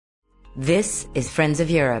This is Friends of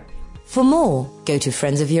Europe. For more, go to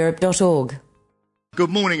friendsofeurope.org. Good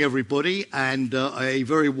morning, everybody, and a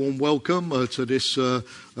very warm welcome to this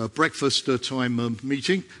breakfast time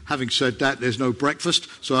meeting. Having said that, there's no breakfast,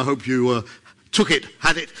 so I hope you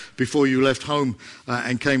had it before you left home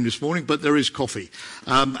and came this morning, but there is coffee.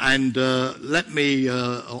 Let me,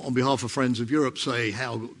 on behalf of Friends of Europe, say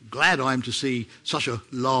how glad I am to see such a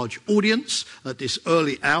large audience at this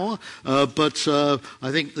early hour, but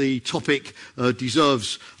I think the topic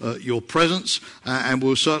deserves your presence, and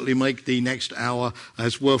we'll certainly make the next hour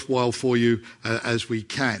as worthwhile for you as we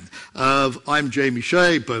can. I'm Jamie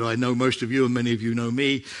Shea, but I know most of you, and many of you know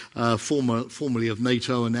me, formerly of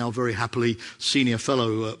NATO, and now very happily senior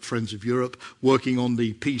fellow at Friends of Europe, working on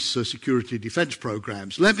the peace, security, defence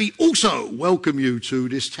programmes. Let me also welcome you to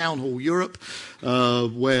this Town Hall Europe,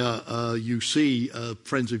 where you see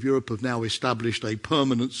Friends of Europe have now established a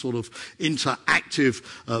permanent sort of interactive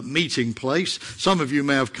meeting place. Some of you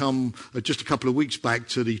may have come just a couple of weeks back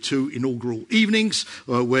to the two inaugural evenings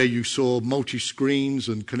where you saw multi-screens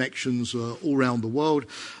and connections all around the world.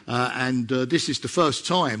 This is the first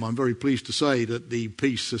time, I'm very pleased to say, that the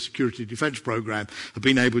Peace, Security, Defence Programme have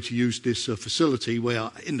been able to use this facility where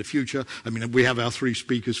in the future, I mean, we have our three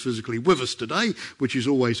speakers physically with us today, which is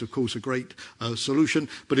always, of course, a great solution.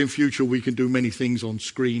 But in future, we can do many things on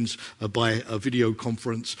screens by a video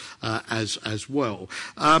conference as well.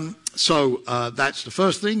 So that's the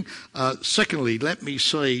first thing. Secondly, let me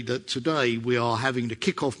say that today we are having the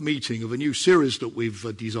kick-off meeting of a new series that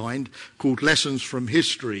we've designed called Lessons from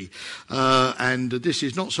History. And this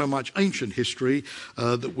is not so much ancient history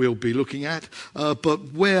that we'll be looking at,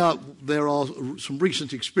 but where there are some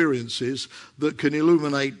recent experiences that can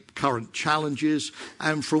illuminate current challenges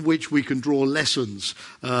and from which we can draw lessons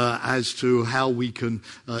as to how we can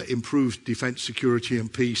improve defence, security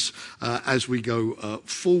and peace as we go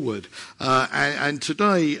forward. And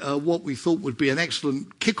today, what we thought would be an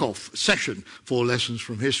excellent kick-off session for Lessons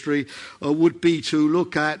from History would be to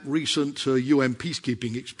look at recent UN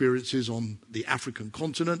peacekeeping experiences on the African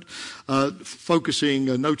continent, focusing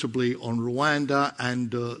notably on Rwanda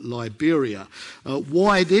and Liberia.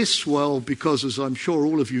 Why this? Well, because as I'm sure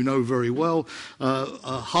all of you know very well,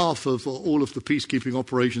 half of all of the peacekeeping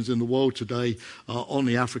operations in the world today are on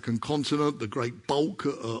the African continent. The great bulk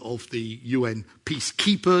of the UN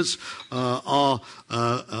peacekeepers are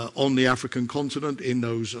on the African continent in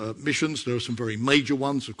those missions. There are some very major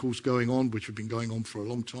ones, of course, going on, which have been going on for a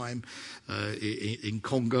long time in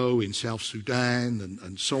Congo, in South Sudan,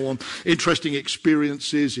 and so on. Interesting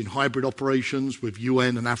experiences in hybrid operations with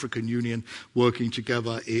UN and African Union working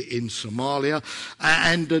together in Somalia.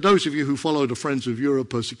 And those of you who follow the Friends of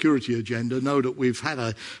Europe security agenda know that we've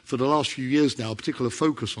had, for the last few years now, a particular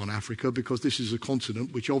focus on Africa because this is a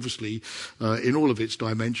continent which obviously, in all of its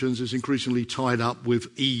dimensions, is increasingly tied up with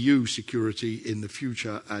EU security in the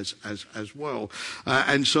future as well.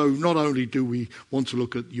 And so not only do we want to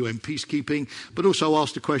look at UN peacekeeping, but also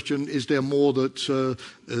ask the question, is there more that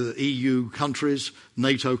EU countries,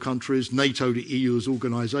 NATO, the EU as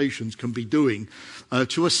organisations can be doing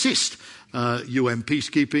to assist UN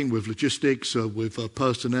peacekeeping with logistics, with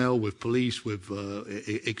personnel, with police, with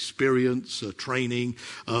experience, training,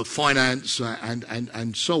 finance,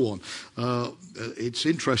 and so on. It's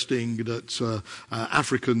interesting that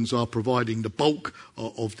Africans are providing the bulk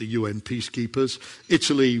of the UN peacekeepers.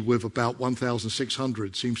 Italy, with about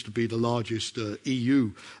 1,600, seems to be the largest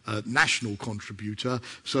EU national contributor.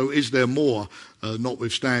 So is there more,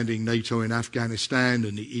 notwithstanding NATO in Afghanistan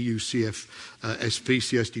and the EU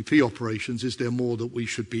CSDP operations, is there more that we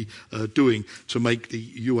should be doing to make the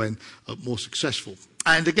UN more successful?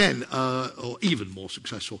 And again, or even more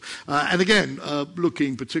successful. And again,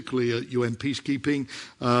 looking particularly at UN peacekeeping,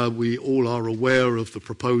 we all are aware of the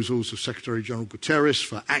proposals of Secretary-General Guterres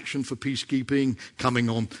for action for peacekeeping coming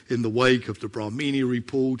on in the wake of the Bramini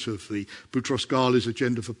report, of the Boutros-Ghali's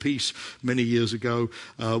Agenda for Peace many years ago.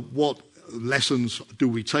 What lessons do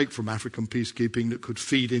we take from African peacekeeping that could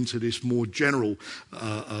feed into this more general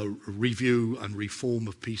review and reform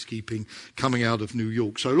of peacekeeping coming out of New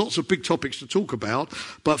York? So lots of big topics to talk about,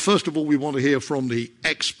 but first of all we want to hear from the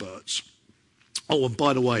experts. Oh, and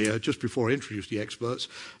by the way, just before I introduce the experts,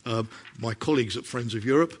 my colleagues at Friends of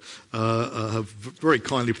Europe have very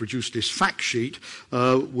kindly produced this fact sheet,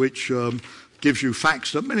 which gives you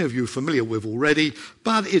facts that many of you are familiar with already,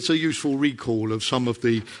 but it's a useful recall of some of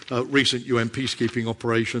the recent UN peacekeeping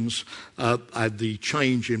operations and the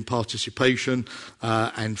change in participation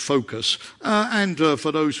and focus. And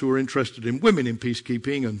for those who are interested in women in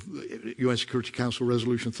peacekeeping and UN Security Council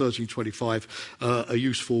Resolution 1325, a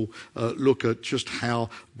useful look at just how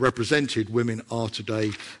represented women are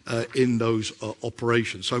today in those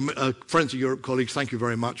operations. So, Friends of Europe colleagues, thank you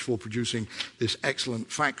very much for producing this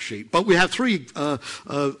excellent fact sheet. But we have three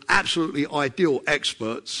absolutely ideal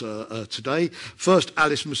experts today. First,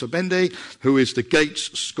 Alice Musabende, who is the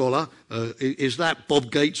Gates Scholar. Is that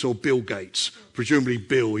Bob Gates or Bill Gates? Presumably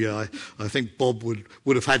Bill, yeah. I think Bob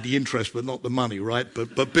would have had the interest but not the money, right?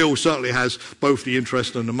 But Bill certainly has both the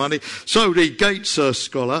interest and the money. So the Gates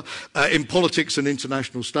Scholar in Politics and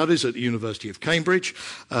International Studies at the University of Cambridge.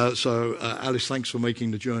 So Alice, thanks for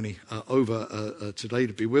making the journey over today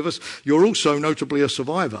to be with us. You're also notably a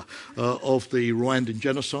survivor of the Rwandan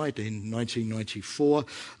genocide in 1994.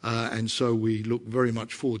 And so we look very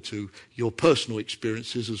much forward to your personal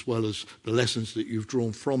experiences as well as the lessons that you've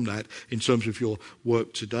drawn from that in terms of your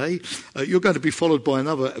work today. You're going to be followed by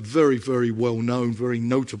another very, very well-known, very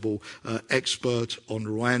notable expert on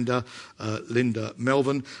Rwanda, Linda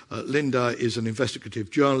Melvin. Linda is an investigative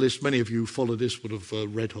journalist. Many of you who follow this would have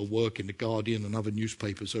read her work in The Guardian and other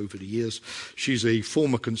newspapers over the years. She's a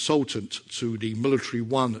former consultant to the Military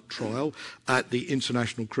One trial at the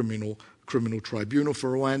International Criminal Tribunal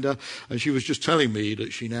for Rwanda, and she was just telling me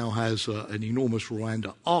that she now has an enormous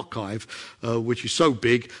Rwanda archive, which is so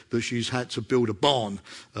big that she's had to build a barn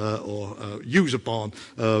or use a barn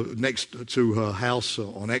next to her house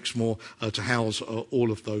on Exmoor to house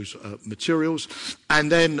all of those materials. And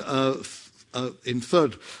then in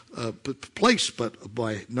third place, but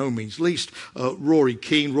by no means least, Rory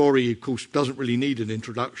Keane. Rory, of course, doesn't really need an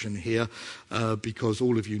introduction here because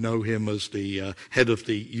all of you know him as the head of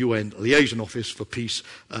the UN Liaison Office for Peace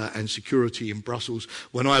and Security in Brussels.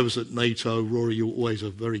 When I was at NATO, Rory, you were always a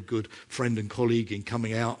very good friend and colleague in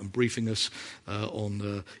coming out and briefing us on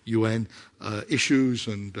the UN issues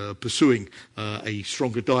and pursuing a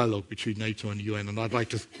stronger dialogue between NATO and the UN. And I'd like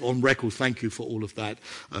to, on record, thank you for all of that.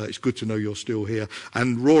 It's good to know you're still here.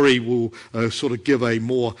 And Rory will sort of give a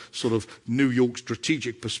more sort of New York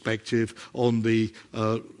strategic perspective on the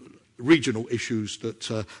regional issues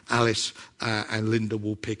that Alice and Linda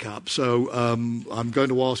will pick up. So I'm going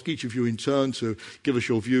to ask each of you in turn to give us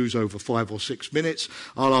your views over 5 or 6 minutes.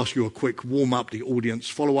 I'll ask you a quick warm-up, the audience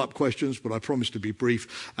follow-up questions, but I promise to be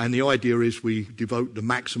brief. And the idea is we devote the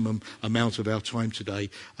maximum amount of our time today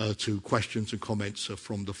to questions and comments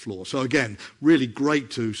from the floor. So again, really great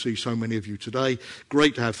to see so many of you today.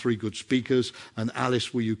 Great to have three good speakers. And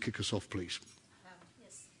Alice, will you kick us off, please?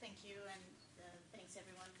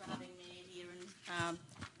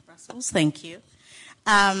 Brussels. Thank you.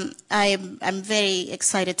 I'm very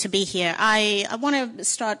excited to be here. I want to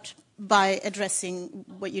start by addressing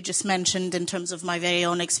what you just mentioned in terms of my very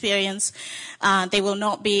own experience. They will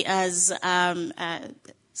not be as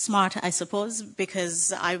smart, I suppose,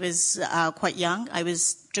 because I was quite young. I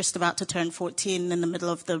was just about to turn 14 in the middle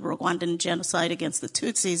of the Rwandan genocide against the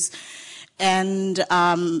Tutsis. And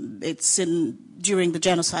it's during the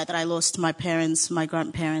genocide that I lost my parents, my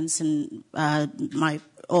grandparents, and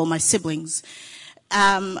all my siblings.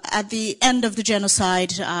 At the end of the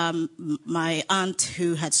genocide, my aunt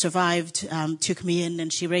who had survived took me in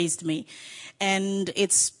and she raised me. And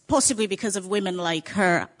it's possibly because of women like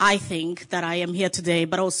her, I think, that I am here today,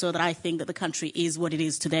 but also that I think that the country is what it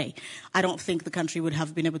is today. I don't think the country would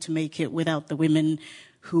have been able to make it without the women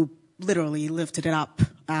who literally lifted it up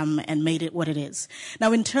and made it what it is.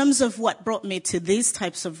 Now, in terms of what brought me to these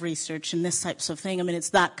types of research and this types of thing, I mean,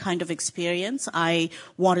 it's that kind of experience. I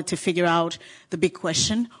wanted to figure out the big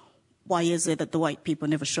question, why is it that the white people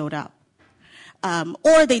never showed up?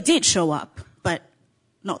 Or they did show up, but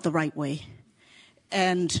not the right way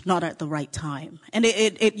and not at the right time. And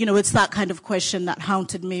it's that kind of question that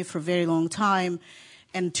haunted me for a very long time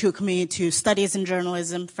and took me to studies in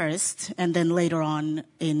journalism first, and then later on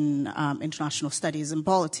in international studies and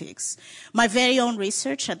politics. My very own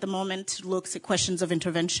research at the moment looks at questions of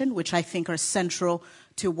intervention, which I think are central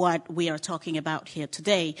to what we are talking about here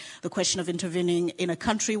today. The question of intervening in a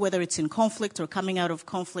country, whether it's in conflict or coming out of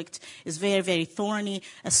conflict, is very, very thorny,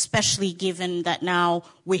 especially given that now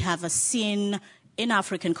we have a seen in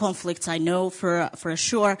African conflicts, I know for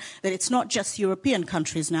sure that it's not just European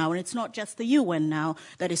countries now, and it's not just the UN now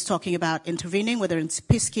that is talking about intervening, whether it's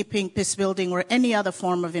peacekeeping, peace building, or any other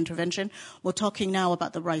form of intervention. We're talking now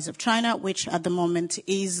about the rise of China, which at the moment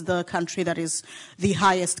is the country that is the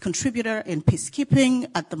highest contributor in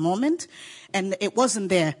peacekeeping at the moment. And it wasn't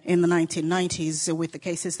there in the 1990s with the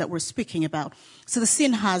cases that we're speaking about. So the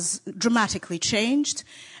scene has dramatically changed.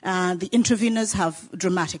 The interveners have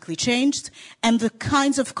dramatically changed. And the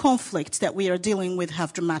kinds of conflict that we are dealing with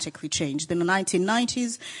have dramatically changed. In the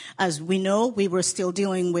 1990s, as we know, we were still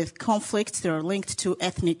dealing with conflicts that are linked to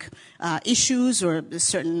ethnic issues or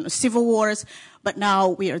certain civil wars. But now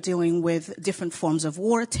we are dealing with different forms of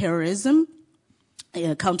war, terrorism,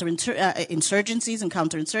 insurgencies and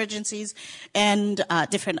counterinsurgencies, and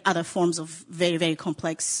different other forms of very, very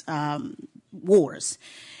complex wars.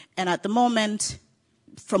 And at the moment,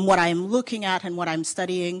 from what I'm looking at and what I'm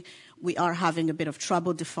studying, we are having a bit of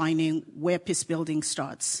trouble defining where peace building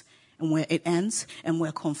starts and where it ends, and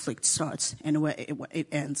where conflict starts and where it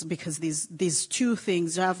ends, because these two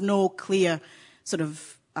things have no clear sort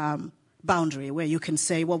of boundary where you can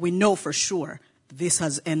say, well, we know for sure this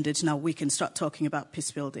has ended, now we can start talking about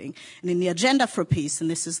peace building. And in the Agenda for Peace,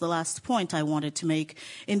 and this is the last point I wanted to make,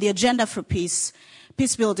 in the Agenda for Peace,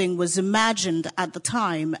 peace building was imagined at the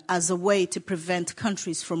time as a way to prevent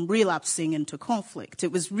countries from relapsing into conflict.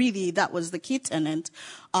 It was really, that was the key tenet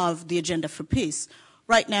of the Agenda for Peace.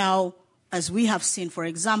 Right now, as we have seen, for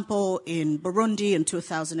example, in Burundi in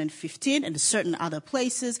 2015 and certain other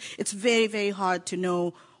places, it's very, very hard to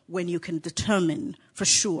know when you can determine for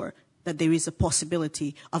sure that there is a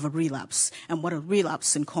possibility of a relapse, and what a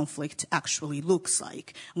relapse in conflict actually looks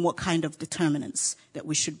like, and what kind of determinants that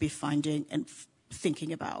we should be finding and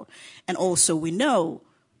thinking about. And also we know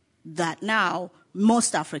that now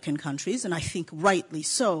most African countries, and I think rightly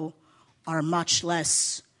so, are much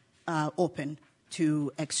less open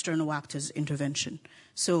to external actors' intervention.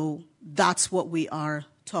 So that's what we are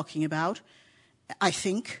talking about. I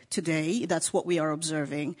think today that's what we are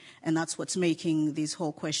observing, and that's what's making these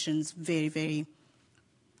whole questions very, very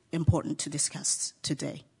important to discuss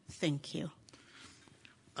today. Thank you.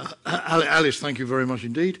 Alice, thank you very much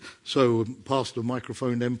indeed. So pass the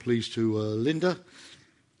microphone then, please, to Linda,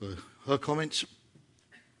 her comments.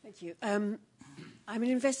 Thank you. I'm an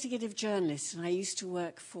investigative journalist, and I used to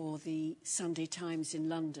work for the Sunday Times in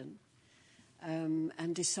London,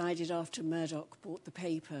 and decided after Murdoch bought the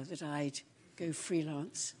paper that I'd go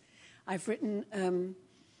freelance. I've written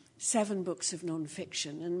 7 books of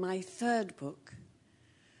non-fiction, and my 3rd book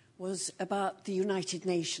was about the United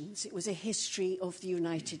Nations. It was a history of the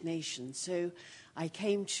United Nations. So I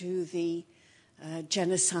came to the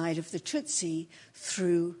genocide of the Tutsi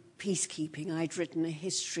through peacekeeping. I'd written a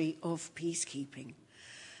history of peacekeeping.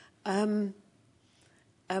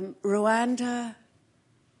 Rwanda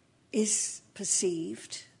is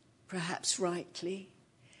perceived, perhaps rightly,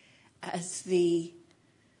 as the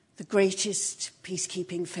greatest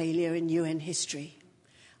peacekeeping failure in UN history.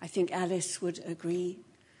 I think Alice would agree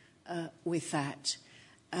with that.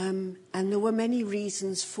 And there were many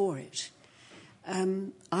reasons for it.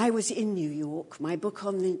 I was in New York. My book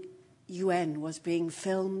on the UN was being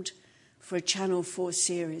filmed for a Channel 4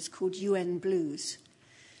 series called UN Blues.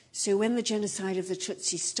 So when the genocide of the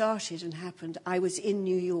Tutsi started and happened, I was in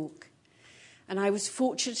New York. And I was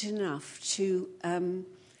fortunate enough to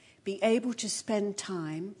be able to spend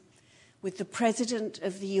time with the president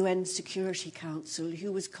of the UN Security Council,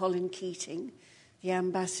 who was Colin Keating, the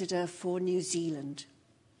ambassador for New Zealand.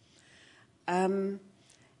 And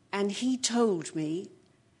he told me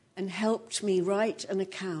and helped me write an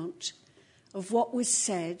account of what was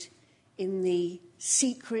said in the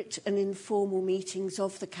secret and informal meetings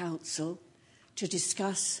of the Council to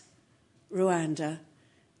discuss Rwanda,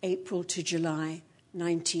 April to July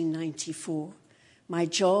 1994. My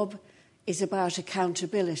job is about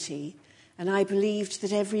accountability, and I believed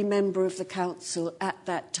that every member of the Council at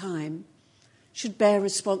that time should bear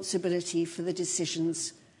responsibility for the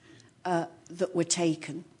decisions that were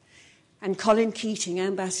taken. And Colin Keating,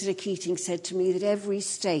 Ambassador Keating, said to me that every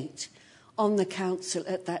state on the Council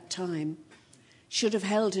at that time should have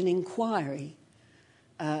held an inquiry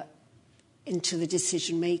into the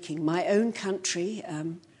decision-making. My own country,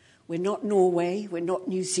 we're not Norway, we're not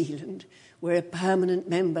New Zealand, we're a permanent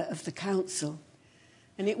member of the Council.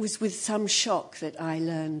 And it was with some shock that I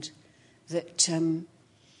learned that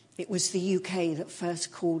it was the UK that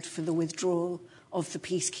first called for the withdrawal of the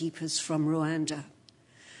peacekeepers from Rwanda.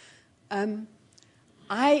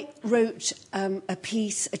 I wrote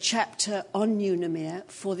a chapter on UNAMIR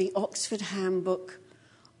for the Oxford Handbook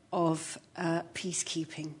of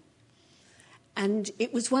Peacekeeping. And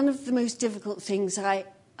it was one of the most difficult things I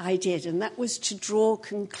did, and that was to draw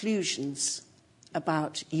conclusions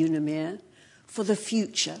about UNAMIR for the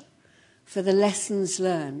future, for the lessons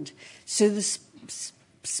learned. So the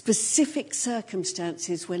specific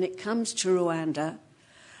circumstances when it comes to Rwanda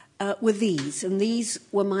were these, and these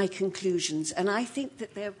were my conclusions. And I think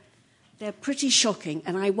that they're pretty shocking,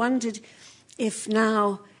 and I wondered if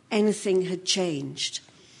now anything had changed.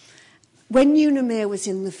 When UNAMIR was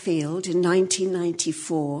in the field in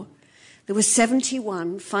 1994, there were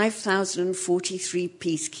 5,043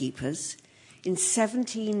 peacekeepers in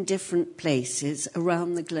 17 different places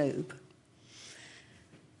around the globe.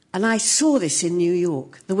 And I saw this in New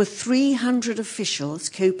York. There were 300 officials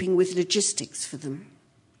coping with logistics for them.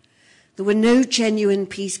 There were no genuine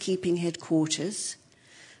peacekeeping headquarters.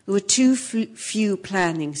 There were too few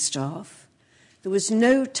planning staff. There was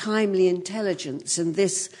no timely intelligence, and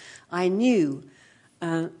this I knew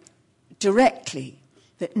directly,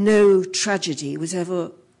 that no tragedy was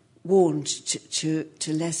ever warned to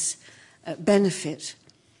less benefit.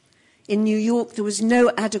 In New York, there was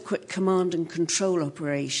no adequate command and control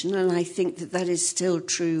operation, and I think that is still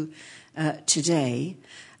true today.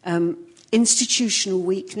 Institutional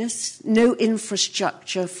weakness, no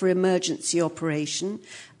infrastructure for emergency operation,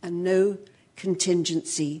 and no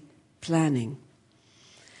contingency planning.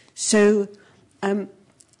 So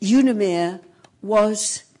UNAMIR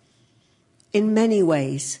was, in many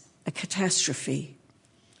ways, a catastrophe.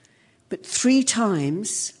 But 3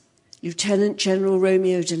 times, Lieutenant General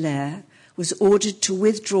Romeo Dallaire was ordered to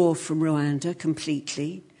withdraw from Rwanda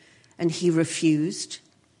completely, and he refused.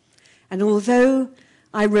 And although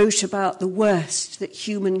I wrote about the worst that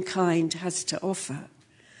humankind has to offer,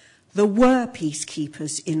 there were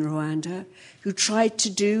peacekeepers in Rwanda who tried to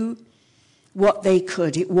do what they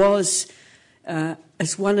could. It was,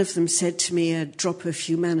 as one of them said to me, a drop of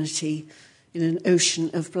humanity in an ocean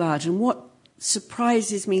of blood. And what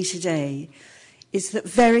surprises me today is that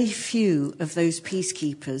very few of those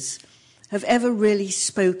peacekeepers have ever really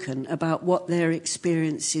spoken about what their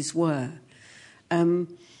experiences were.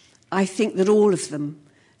 I think that all of them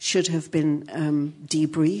should have been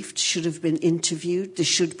debriefed, should have been interviewed. There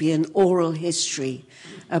should be an oral history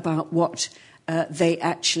about what they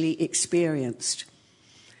actually experienced.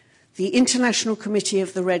 The International Committee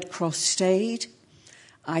of the Red Cross stayed.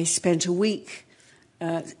 I spent a week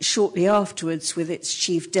shortly afterwards with its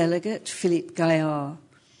chief delegate, Philippe Gaillard,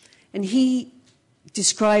 and he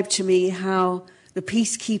described to me how the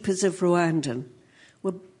peacekeepers of Rwanda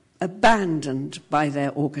were abandoned by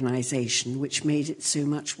their organization, which made it so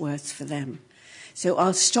much worse for them. So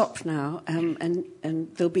I'll stop now, and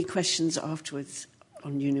there'll be questions afterwards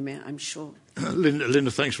on UNAMIR, I'm sure.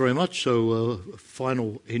 Linda, thanks very much. So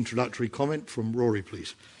final introductory comment from Rory,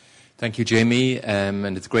 please. Thank you, Jamie,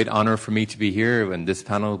 and it's a great honour for me to be here in this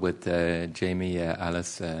panel with Jamie,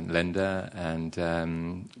 Alice, and Linda,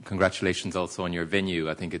 and congratulations also on your venue.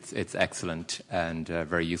 I think it's excellent and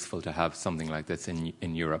very useful to have something like this in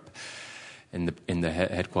Europe, in the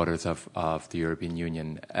headquarters of the European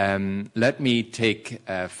Union. Let me take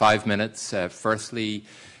 5 minutes. Firstly,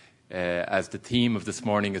 as the theme of this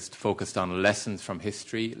morning is focused on lessons from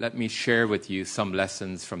history, let me share with you some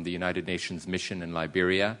lessons from the United Nations mission in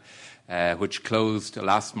Liberia, which closed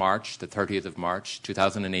last March, the 30th of March,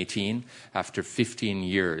 2018, after 15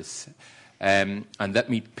 years. And let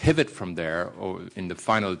me pivot from there in the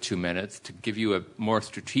final 2 minutes to give you a more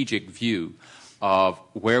strategic view of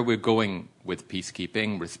where we're going with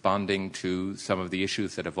peacekeeping, responding to some of the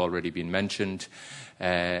issues that have already been mentioned,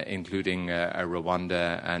 including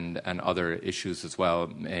Rwanda and other issues as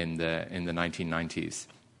well in the 1990s.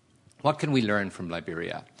 What can we learn from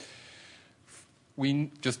Liberia?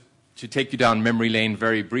 To take you down memory lane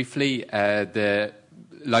very briefly,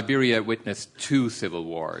 Liberia witnessed 2 civil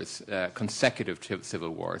wars, consecutive civil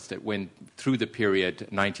wars that went through the period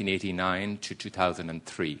 1989 to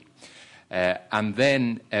 2003. And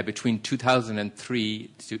then between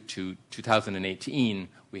 2003 to 2018,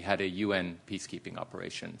 we had a UN peacekeeping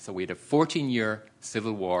operation. So we had a 14-year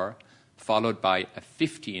civil war followed by a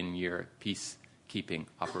 15-year peacekeeping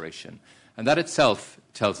operation. And that itself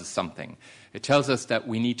tells us something. It tells us that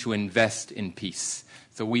we need to invest in peace.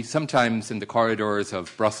 So we sometimes, in the corridors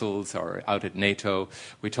of Brussels or out at NATO,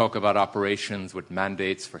 we talk about operations with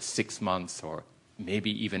mandates for 6 months or maybe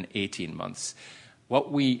even 18 months.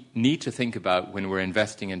 What we need to think about when we're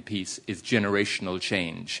investing in peace is generational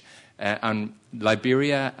change. And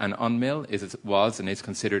Liberia and UNMIL was and is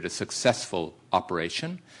considered a successful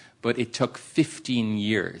operation, but it took 15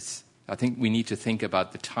 years. I think we need to think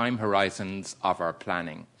about the time horizons of our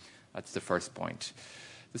planning. That's the first point.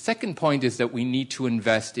 The second point is that we need to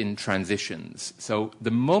invest in transitions. So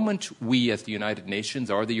the moment we as the United Nations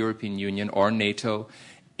or the European Union or NATO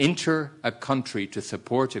enter a country to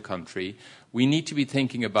support a country, we need to be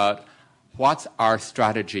thinking about what's our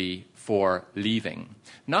strategy for leaving.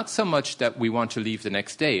 Not so much that we want to leave the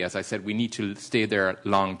next day. As I said, we need to stay there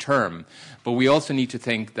long term. But we also need to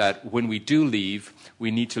think that when we do leave, we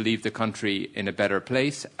need to leave the country in a better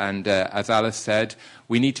place. And as Alice said,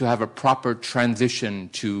 we need to have a proper transition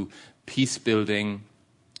to peace building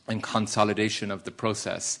and consolidation of the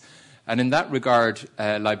process. And in that regard,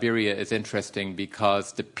 Liberia is interesting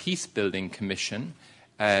because the Peace Building Commission,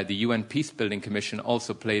 the UN Peace Building Commission,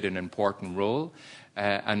 also played an important role.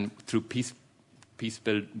 And through peace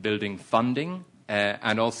building funding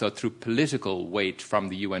and also through political weight from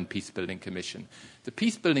the UN Peace Building Commission. The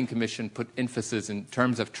Peace Building Commission put emphasis in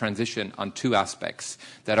terms of transition on two aspects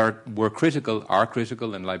that are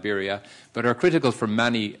critical in Liberia, but are critical for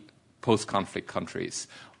many post-conflict countries.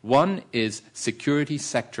 One is security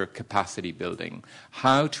sector capacity building,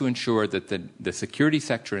 how to ensure that the security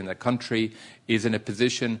sector in the country is in a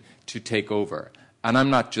position to take over. And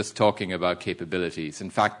I'm not just talking about capabilities.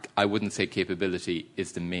 In fact, I wouldn't say capability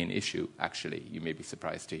is the main issue, actually. You may be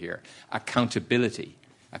surprised to hear. Accountability.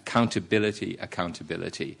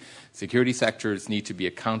 Security sectors need to be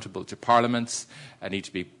accountable to parliaments, need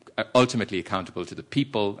to be ultimately accountable to the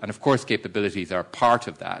people, and of course capabilities are part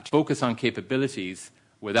of that. Focus on capabilities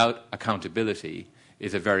without accountability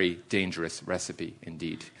is a very dangerous recipe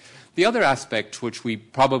indeed. The other aspect, which we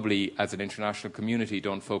probably as an international community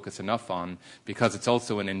don't focus enough on, because it's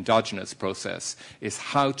also an endogenous process, is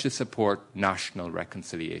how to support national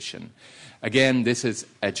reconciliation. Again, this is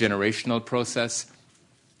a generational process,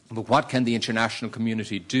 but what can the international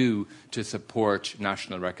community do to support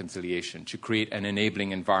national reconciliation, to create an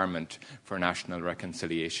enabling environment for national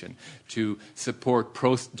reconciliation, to support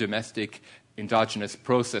domestic endogenous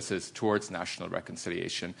processes towards national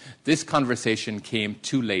reconciliation? This conversation came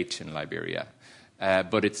too late in Liberia,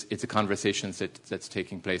 but it's a conversation that's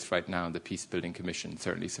taking place right now, and the Peace Building Commission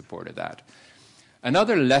certainly supported that.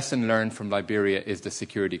 Another lesson learned from Liberia is the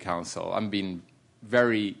Security Council. I'm being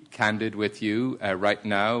very candid with you. Right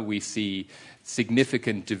now we see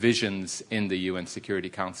significant divisions in the UN Security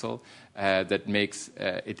Council that makes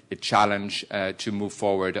it a challenge to move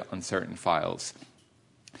forward on certain files.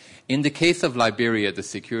 In the case of Liberia, the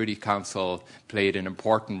Security Council played an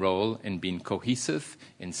important role in being cohesive,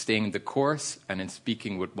 in staying the course, and in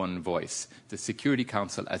speaking with one voice. The Security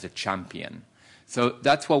Council as a champion. So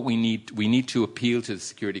that's what we need. We need to appeal to the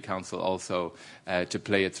Security Council also to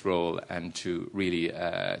play its role and to really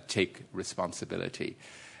take responsibility.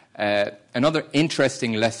 Another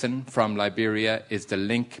interesting lesson from Liberia is the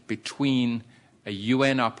link between a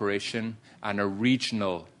UN operation and a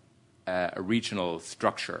regional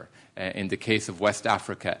structure. In the case of West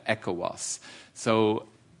Africa, ECOWAS. So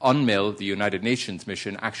UNMIL, the United Nations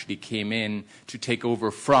mission, actually came in to take over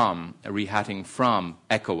from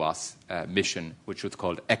ECOWAS mission, which was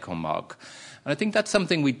called ECOMOG. And I think that's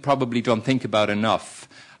something we probably don't think about enough,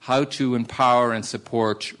 how to empower and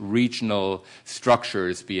support regional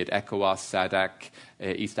structures, be it ECOWAS, SADC,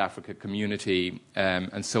 East Africa Community,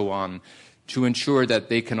 and so on, to ensure that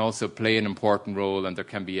they can also play an important role and there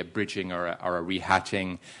can be a bridging or a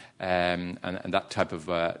rehatching and that type of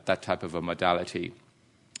a modality.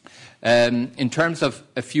 In terms of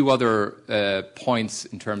a few other points,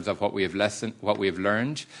 in terms of what we have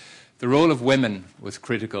learned, the role of women was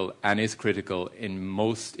critical and is critical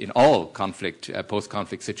in all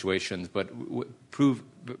post-conflict situations, but proved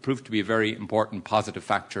to be a very important positive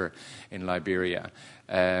factor in Liberia.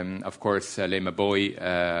 Of course, Lema Bowie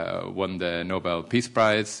won the Nobel Peace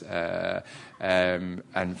Prize,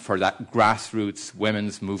 and for that grassroots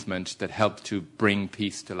women's movement that helped to bring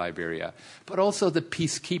peace to Liberia. But also the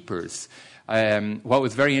peacekeepers. What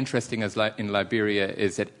was very interesting in Liberia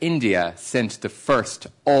is that India sent the first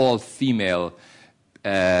all-female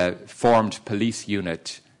formed police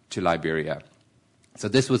unit to Liberia. So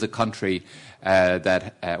this was a country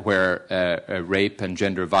where rape and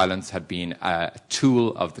gender violence had been a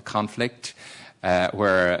tool of the conflict,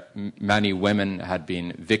 where many women had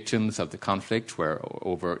been victims of the conflict, where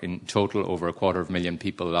in total over 250,000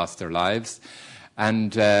 people lost their lives,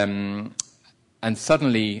 and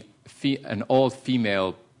suddenly an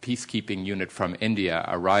all-female peacekeeping unit from India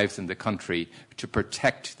arrives in the country to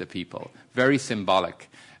protect the people. Very symbolic,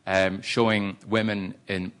 showing women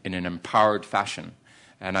in an empowered fashion.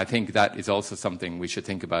 And I think that is also something we should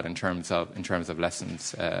think about in terms of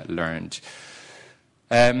lessons learned.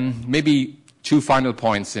 Maybe two final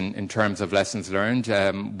points in terms of lessons learned.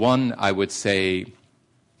 One, I would say,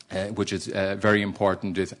 which is very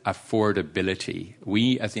important, is affordability.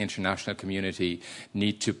 We, as the international community,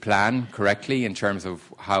 need to plan correctly in terms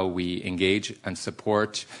of how we engage and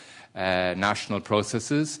support national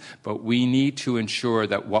processes, but we need to ensure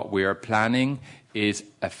that what we are planning is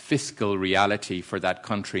a fiscal reality for that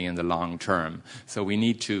country in the long term. So we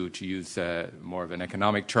need to use more of an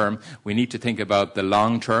economic term, we need to think about the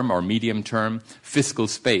long term or medium term fiscal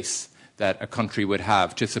space that a country would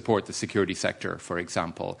have to support the security sector, for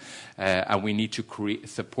example. And we need to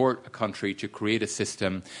support a country to create a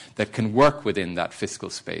system that can work within that fiscal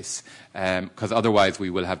space, because otherwise we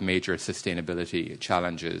will have major sustainability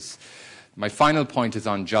challenges. My final point is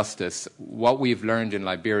on justice. What we've learned in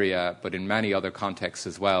Liberia, but in many other contexts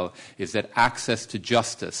as well, is that access to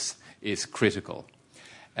justice is critical.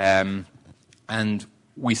 And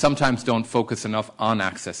we sometimes don't focus enough on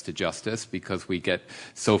access to justice because we get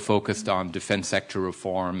so focused on defense sector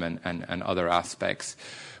reform and other aspects.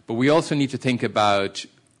 But we also need to think about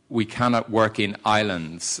we cannot work in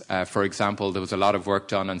islands. For example, there was a lot of work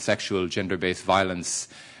done on sexual gender-based violence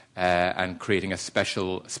and creating a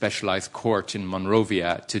specialized court in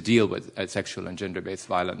Monrovia to deal with sexual and gender-based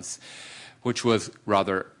violence, which was a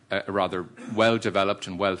rather well-developed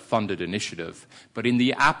and well-funded initiative. But in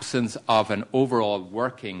the absence of an overall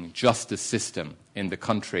working justice system in the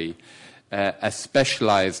country, a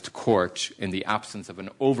specialized court in the absence of an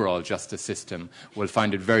overall justice system will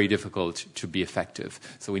find it very difficult to be effective.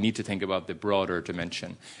 So we need to think about the broader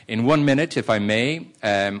dimension. In 1 minute, if I may,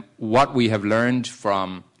 what we have learned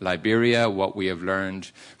from Liberia, what we have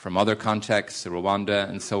learned from other contexts, Rwanda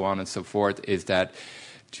and so on and so forth, is that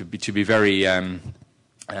to be very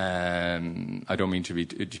I don't mean to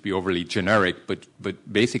be overly generic, but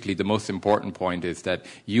basically the most important point is that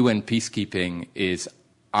UN peacekeeping is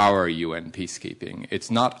our UN peacekeeping. It's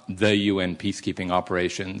not the UN peacekeeping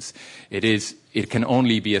operations. It can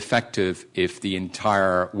only be effective if the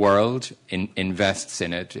entire world invests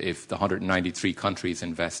in it, if the 193 countries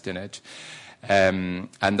invest in it. And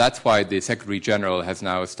that's why the Secretary General has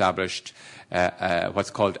now established what's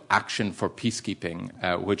called Action for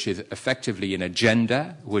Peacekeeping, which is effectively an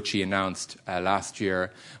agenda which he announced last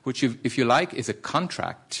year, which, if you like, is a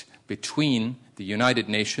contract between the United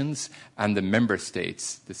Nations and the member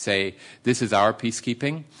states to say, this is our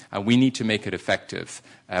peacekeeping, and we need to make it effective.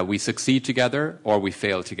 We succeed together or we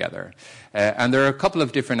fail together. And there are a couple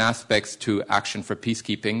of different aspects to Action for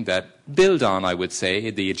Peacekeeping that build on, I would say,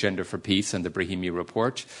 the Agenda for Peace and the Brahimi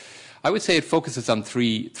report. I would say it focuses on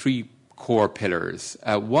three core pillars.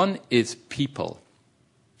 One is people.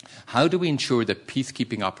 How do we ensure that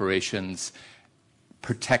peacekeeping operations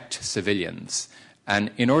protect civilians?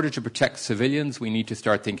 And in order to protect civilians, we need to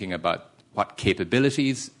start thinking about what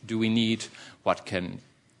capabilities do we need, what can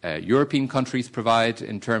European countries provide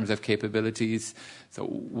in terms of capabilities. So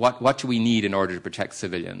what do we need in order to protect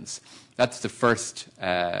civilians? That's the first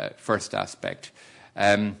aspect.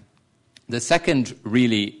 The second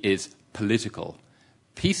really is political.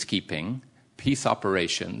 Peacekeeping, peace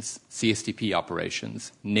operations, CSDP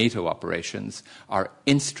operations, NATO operations are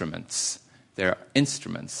instruments. They're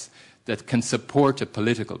instruments that can support a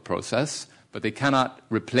political process, but they cannot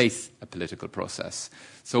replace a political process.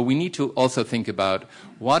 So we need to also think about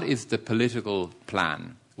what is the political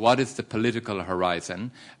plan, what is the political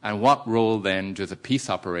horizon, and what role then does a peace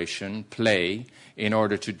operation play in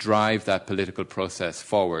order to drive that political process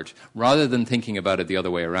forward, rather than thinking about it the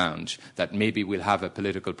other way around, that maybe we'll have a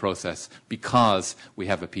political process because we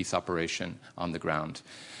have a peace operation on the ground.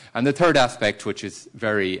 And the third aspect,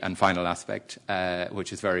 final aspect,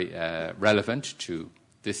 which is very relevant to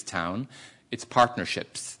this town, it's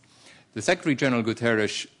partnerships. The Secretary General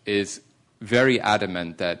Guterres is very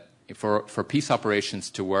adamant that for peace operations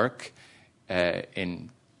to work in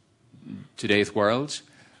today's world,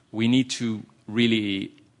 we need to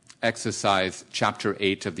really exercise Chapter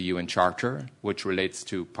 8 of the UN Charter, which relates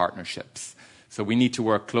to partnerships. So we need to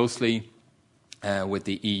work closely with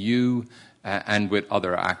the EU and with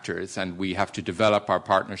other actors, and we have to develop our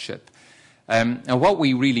partnership. And what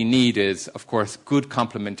we really need is, of course, good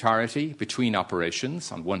complementarity between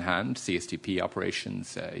operations, on one hand, CSDP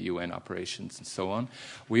operations, UN operations, and so on.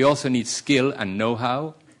 We also need skill and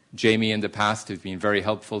know-how. Jamie in the past has been very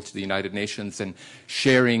helpful to the United Nations in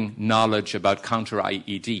sharing knowledge about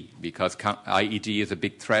counter-IED, because IED is a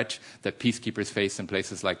big threat that peacekeepers face in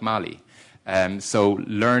places like Mali. So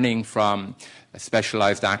learning from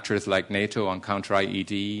specialized actors like NATO on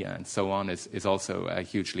counter-IED and so on is also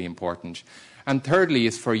hugely important. And thirdly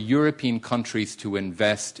is for European countries to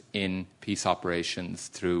invest in peace operations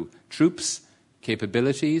through troops,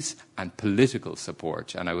 capabilities, and political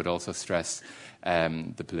support. And I would also stress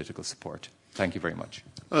the political support. Thank you very much.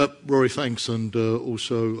 Rory, thanks, and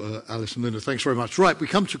also Alice and Linda, thanks very much. Right, we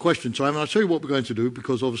come to question time, and I'll tell you what we're going to do,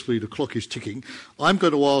 because obviously the clock is ticking. I'm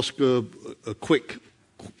going to ask a quick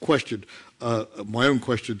question, my own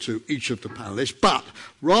question to each of the panellists, but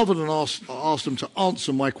rather than ask them to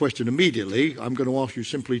answer my question immediately, I'm going to ask you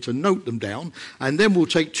simply to note them down, and then we'll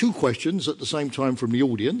take 2 questions at the same time from the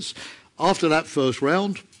audience. After that first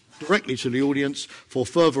round, directly to the audience for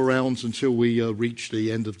further rounds until we reach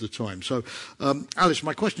the end of the time. So, Alice,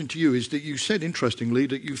 my question to you is that you said, interestingly,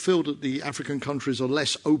 that you feel that the African countries are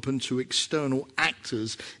less open to external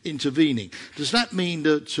actors intervening. Does that mean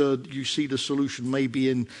that you see the solution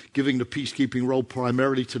maybe in giving the peacekeeping role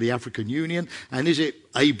primarily to the African Union? And is it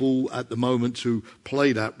able at the moment to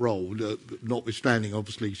play that role, notwithstanding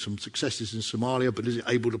obviously some successes in Somalia, but is it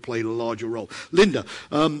able to play the larger role? Linda,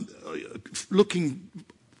 looking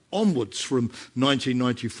onwards from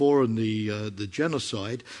 1994 and the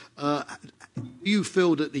genocide, do you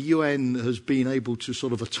feel that the UN has been able to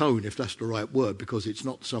sort of atone, if that's the right word, because it's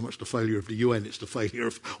not so much the failure of the UN, it's the failure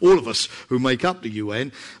of all of us who make up the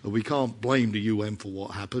UN. We can't blame the UN for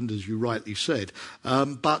what happened, as you rightly said.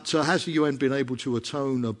 But has the UN been able to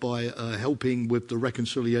atone by helping with the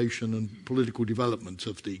reconciliation and political development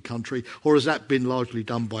of the country, or has that been largely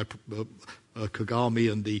done by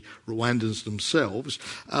Kagame and the Rwandans themselves?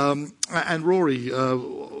 And Rory,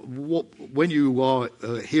 when you are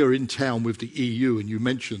here in town with the EU, and you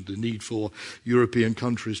mentioned the need for European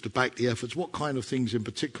countries to back the efforts, what kind of things in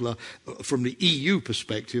particular, from the EU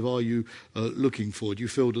perspective, are you looking for? Do you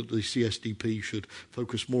feel that the CSDP should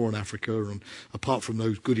focus more on Africa? And apart from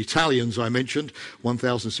those good Italians I mentioned,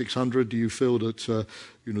 1,600, do you feel that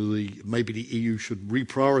maybe the EU should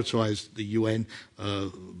reprioritise the UN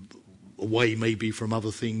away maybe from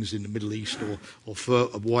other things in the Middle East or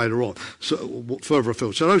wider on, so further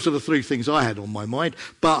afield? So those are the 3 things I had on my mind,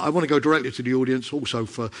 but I want to go directly to the audience also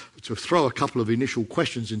to throw a couple of initial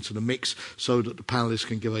questions into the mix so that the panellists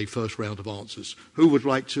can give a first round of answers. Who would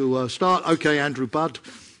like to start? Okay, Andrew Budd.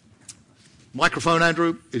 Microphone,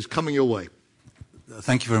 Andrew, is coming your way.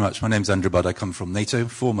 Thank you very much. My name's Andrew Budd. I come from NATO,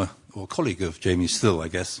 former or colleague of Jamie Still, I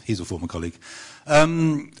guess. He's a former colleague.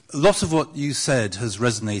 Lots of what you said has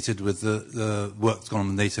resonated with the work that's gone on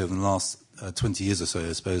in NATO in the last 20 years or so,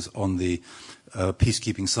 I suppose, on the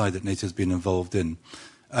peacekeeping side that NATO has been involved in.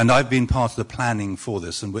 And I've been part of the planning for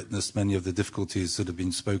this and witnessed many of the difficulties that have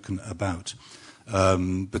been spoken about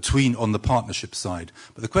on the partnership side.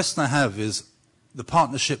 But the question I have is the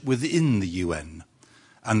partnership within the UN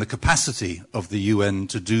and the capacity of the UN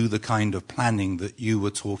to do the kind of planning that you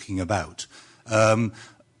were talking about.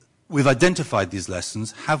 We've identified these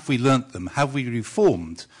lessons. Have we learnt them? Have we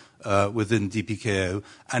reformed within DPKO?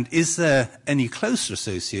 And is there any closer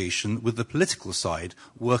association with the political side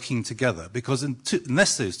working together? Because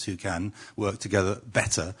unless those 2 can work together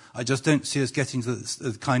better, I just don't see us getting to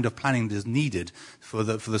the kind of planning that is needed for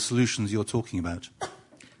the solutions you're talking about.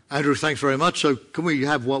 Andrew, thanks very much. So can we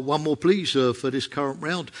have one more, please, for this current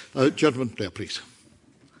round? Gentleman there, please.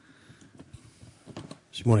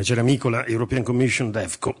 Simone Ceramicola, European Commission,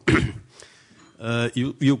 DEFCO.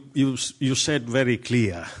 You said very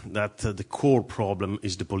clear that the core problem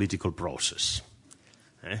is the political process.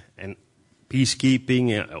 And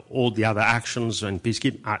peacekeeping, all the other actions and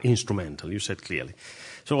peacekeeping are instrumental, you said clearly.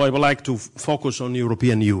 So I would like to focus on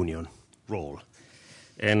European Union role.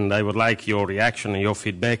 And I would like your reaction and your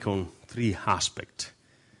feedback on 3 aspects.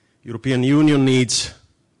 European Union needs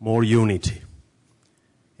more unity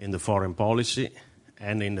in the foreign policy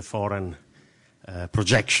and in the foreign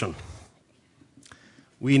projection.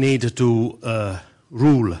 We need to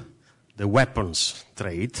rule the weapons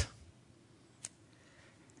trade,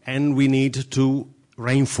 and we need to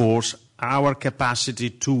reinforce our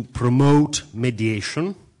capacity to promote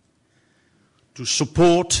mediation, to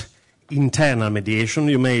support internal mediation.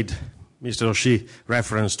 You made, Mr. Oshie,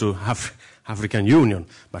 reference to African Union,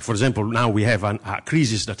 but for example, now we have a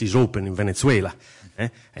crisis that is open in Venezuela,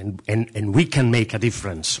 and we can make a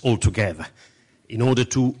difference altogether in order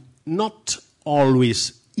to not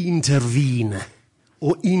always intervene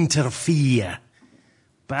or interfere,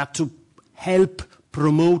 but to help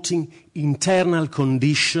promoting internal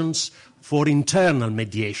conditions for internal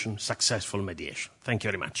mediation, successful mediation. Thank you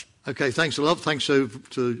very much. Okay, thanks a lot. Thanks to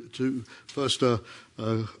first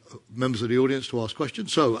members of the audience to ask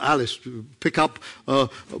questions. So, Alice, pick up.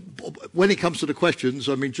 When it comes to the questions,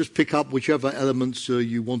 I mean, just pick up whichever elements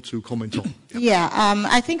you want to comment on. Yeah,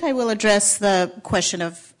 I think I will address the question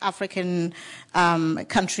of African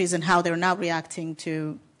countries and how they're now reacting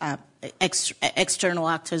to external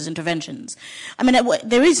actors' interventions. I mean,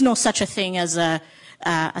 there is no such a thing as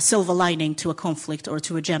a silver lining to a conflict or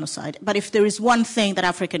to a genocide. But if there is one thing that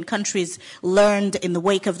African countries learned in the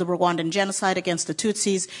wake of the Rwandan genocide against the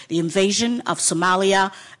Tutsis, the invasion of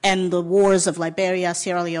Somalia, and the wars of Liberia,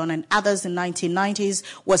 Sierra Leone, and others in the 1990s,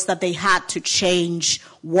 was that they had to change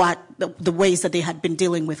the ways that they had been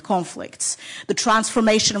dealing with conflicts. The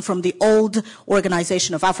transformation from the old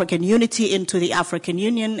Organization of African Unity into the African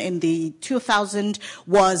Union in the 2000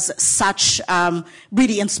 was such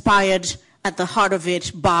really inspired at the heart of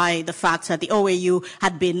it by the fact that the OAU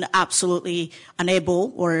had been absolutely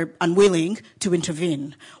unable or unwilling to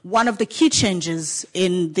intervene. One of the key changes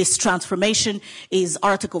in this transformation is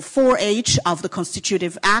Article 4H of the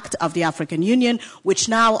Constitutive Act of the African Union, which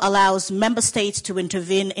now allows member states to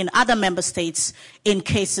intervene in other member states in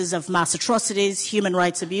cases of mass atrocities, human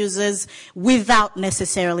rights abuses, without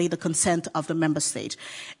necessarily the consent of the member state.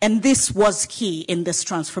 And this was key in this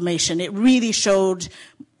transformation. It really showed,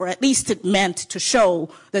 or at least it meant to show,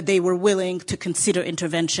 that they were willing to consider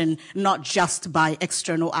intervention not just by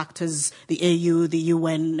external actors, the AU, the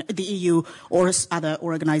UN, the EU, or other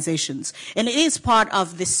organizations. And it is part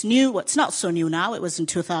of this new, it's not so new now, it was in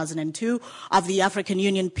 2002, of the African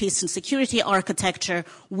Union Peace and Security Architecture,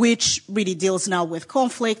 which really deals now with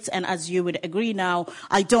conflicts. And as you would agree now,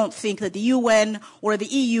 I don't think that the UN or the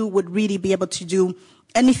EU would really be able to do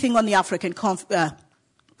anything on the African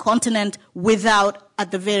continent without,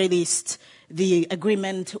 at the very least, the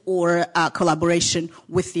agreement or collaboration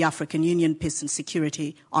with the African Union Peace and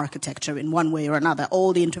Security Architecture in one way or another.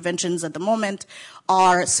 All the interventions at the moment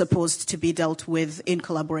are supposed to be dealt with in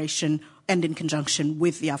collaboration and in conjunction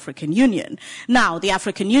with the African Union. Now, the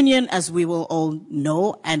African Union, as we will all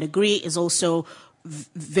know and agree, is also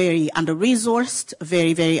very under-resourced,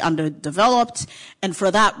 very, very underdeveloped, and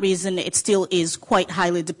for that reason it still is quite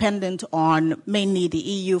highly dependent on mainly the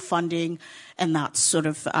EU funding and that sort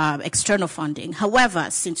of external funding.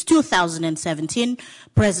 However, since 2017,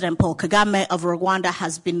 President Paul Kagame of Rwanda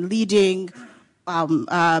has been leading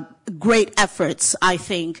great efforts, I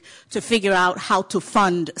think, to figure out how to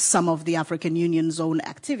fund some of the African Union's own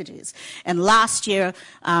activities. And last year,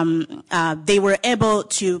 they were able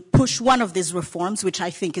to push one of these reforms, which I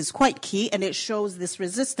think is quite key, and it shows this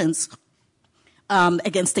resistance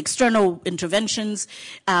against external interventions,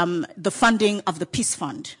 the funding of the Peace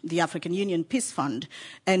Fund, the African Union Peace Fund.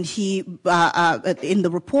 And he, in the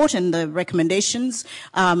report and the recommendations,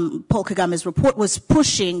 Paul Kagame's report was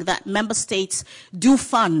pushing that member states do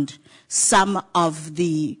fund some of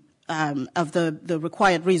the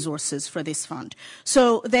required resources for this fund.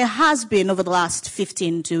 So there has been, over the last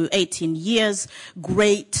 15 to 18 years,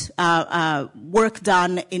 great work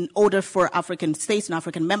done in order for African states and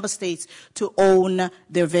African member states to own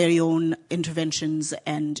their very own interventions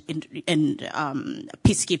and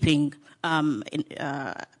peacekeeping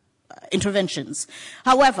interventions.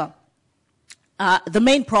 However, the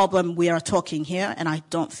main problem we are talking here, and I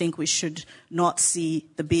don't think we should not see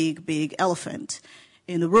the big, big elephant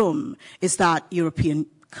in the room, is that European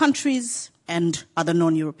countries and other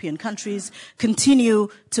non-European countries continue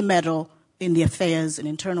to meddle in the affairs and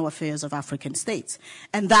internal affairs of African states.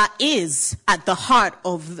 And that is at the heart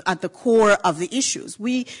of, at the core of the issues.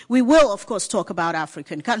 We will, of course, talk about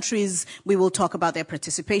African countries. We will talk about their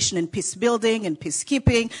participation in peace building and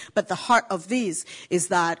peacekeeping. But the heart of these is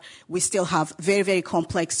that we still have very, very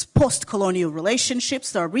complex post-colonial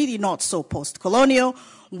relationships that are really not so post-colonial.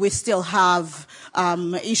 We still have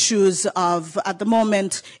issues of, at the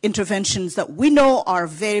moment, interventions that we know are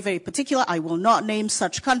very, very particular. I will not name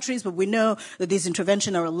such countries, but we know that these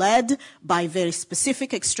interventions are led by very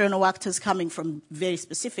specific external actors coming from very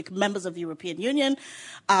specific members of the European Union.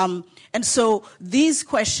 And so these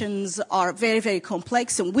questions are very, very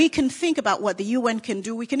complex, and we can think about what the UN can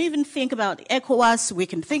do. We can even think about ECOWAS. We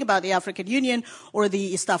can think about the African Union or the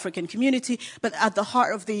East African Community. But at the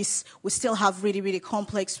heart of this, we still have really, really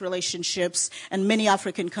complex relationships, and many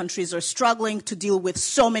African countries are struggling to deal with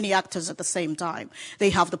so many actors at the same time.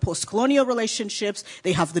 They have the post-colonial relationships,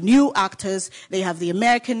 they have the new actors, they have the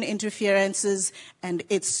American interferences, and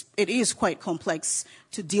it is quite complex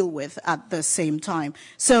to deal with at the same time.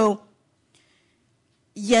 So,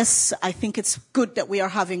 yes, I think it's good that we are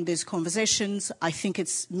having these conversations. I think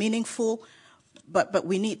it's meaningful. But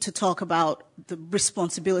we need to talk about the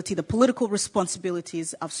responsibility, the political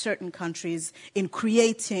responsibilities of certain countries in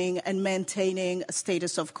creating and maintaining a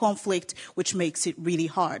status of conflict, which makes it really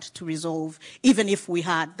hard to resolve, even if we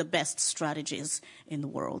had the best strategies in the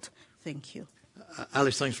world. Thank you.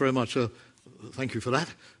 Alice, thanks very much. Thank you for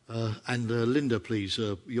that. And Linda, please,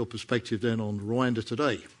 your perspective then on Rwanda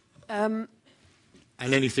today.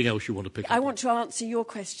 And anything else you want to pick up? I want to answer your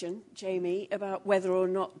question, Jamie, about whether or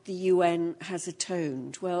not the UN has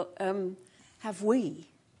atoned. Well, have we?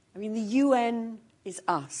 I mean, the UN is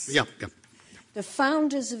us. Yeah. The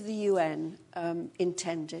founders of the UN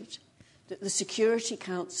intended that the Security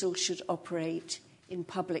Council should operate in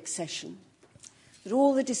public session, that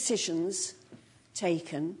all the decisions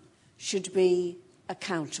taken should be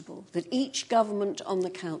accountable, that each government on the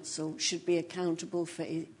Council should be accountable for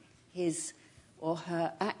his or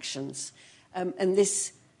her actions. And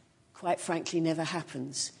this, quite frankly, never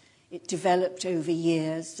happens. It developed over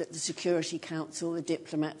years that the Security Council, the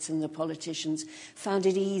diplomats and the politicians found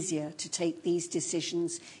it easier to take these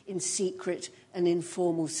decisions in secret and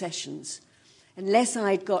informal sessions. Unless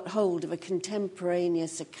I'd got hold of a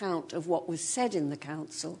contemporaneous account of what was said in the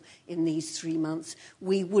Council in these 3 months,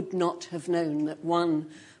 we would not have known that, one,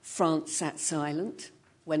 France sat silent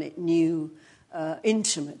when it knew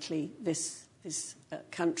intimately this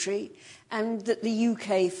country, and that the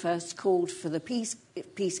UK first called for the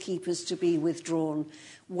peacekeepers to be withdrawn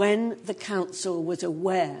when the Council was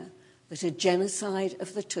aware that a genocide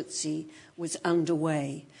of the Tutsi was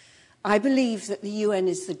underway. I believe that the UN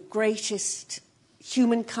is the greatest,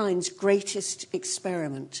 humankind's greatest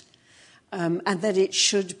experiment, and that it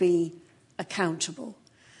should be accountable.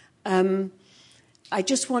 I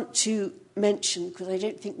just want to mention, because I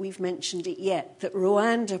don't think we've mentioned it yet, that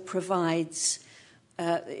Rwanda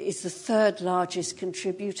is the third largest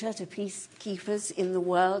contributor to peacekeepers in the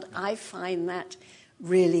world. I find that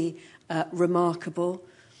really remarkable.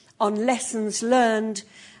 On lessons learned,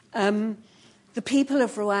 the people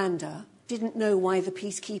of Rwanda didn't know why the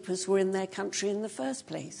peacekeepers were in their country in the first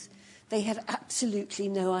place. They had absolutely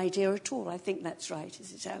no idea at all. I think that's right,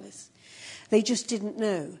 is it, Alice? They just didn't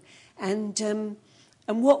know.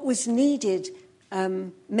 And what was needed,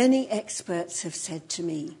 many experts have said to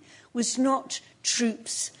me, was not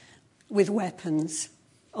troops with weapons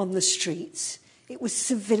on the streets. It was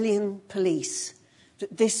civilian police,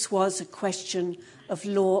 that this was a question of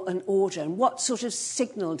law and order. And what sort of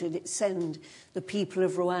signal did it send the people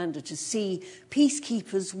of Rwanda to see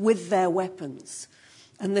peacekeepers with their weapons,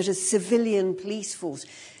 and that a civilian police force...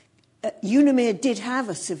 UNAMIR did have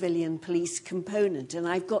a civilian police component, and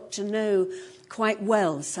I've got to know quite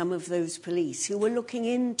well some of those police who were looking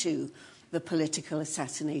into the political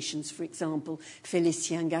assassinations. For example,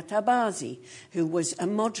 Felicien Gatabazi, who was a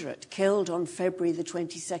moderate, killed on February the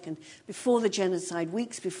 22nd, before the genocide,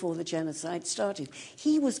 weeks before the genocide started.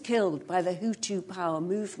 He was killed by the Hutu power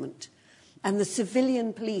movement, and the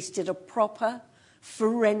civilian police did a proper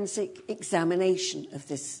forensic examination of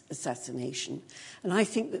this assassination. And I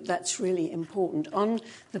think that that's really important. On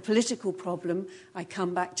the political problem, I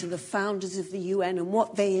come back to the founders of the UN and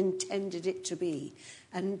what they intended it to be.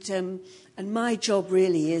 And my job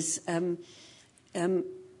really is to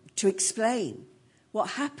explain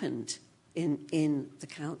what happened in the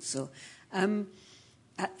Council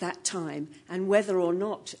at that time, and whether or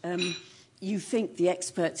not you think, the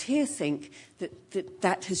experts here think,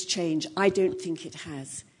 that has changed. I don't think it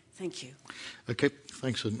has. Thank you. Okay,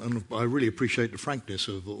 thanks. And I really appreciate the frankness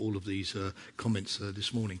of all of these comments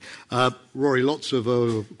this morning. Rory, lots of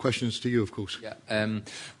questions to you, of course. Yeah.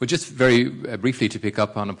 Well, just very briefly to pick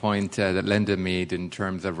up on a point that Linda made in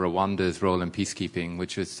terms of Rwanda's role in peacekeeping,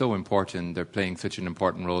 which is so important. They're playing such an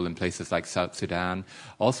important role in places like South Sudan.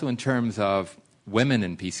 Also in terms of women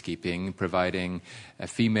in peacekeeping, providing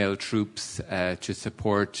female troops to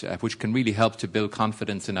support, which can really help to build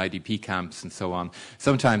confidence in IDP camps and so on.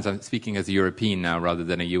 Sometimes, I'm speaking as a European now rather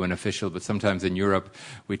than a UN official, but sometimes in Europe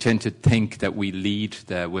we tend to think that we lead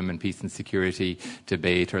the women, peace and security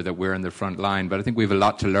debate, or that we're in the front line. But I think we have a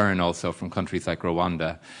lot to learn also from countries like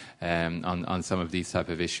Rwanda on some of these type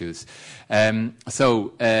of issues.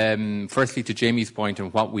 Firstly, to Jamie's point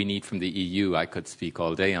on what we need from the EU, I could speak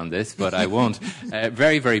all day on this, but I won't.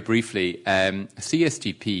 Very, very briefly,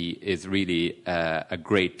 CSDP is really a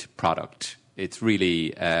great product. It's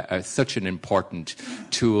really such an important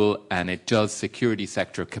tool, and it does security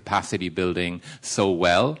sector capacity building so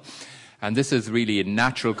well. And this is really a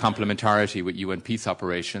natural complementarity with UN peace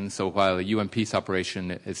operations. So while a UN peace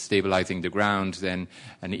operation is stabilizing the ground, then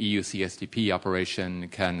an EU CSDP operation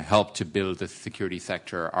can help to build the security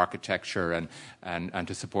sector architecture and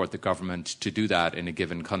to support the government to do that in a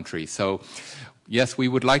given country. So yes, we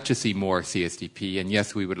would like to see more CSDP, and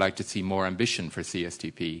yes, we would like to see more ambition for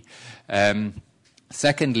CSDP.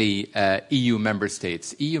 Secondly, EU member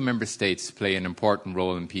states. EU member states play an important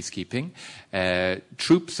role in peacekeeping.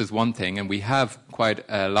 Troops is one thing, and we have quite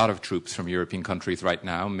a lot of troops from European countries right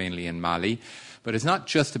now, mainly in Mali. But it's not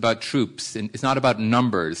just about troops. It's not about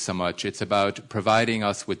numbers so much. It's about providing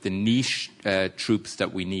us with the niche troops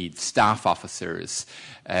that we need, staff officers,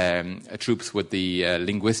 troops with the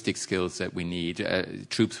linguistic skills that we need,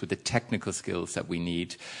 troops with the technical skills that we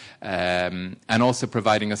need, and also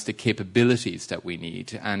providing us the capabilities that we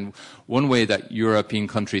need. And one way that European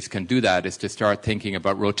countries can do that is to start thinking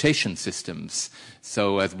about rotation systems.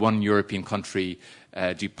 So as one European country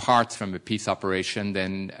departs from a peace operation,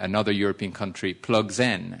 then another European country plugs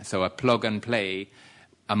in. So a plug and play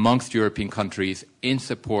amongst European countries in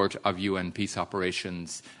support of UN peace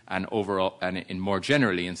operations and overall, and in more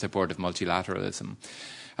generally in support of multilateralism.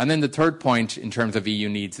 And then the third point in terms of EU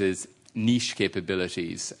needs is niche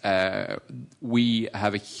capabilities. We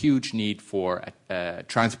have a huge need for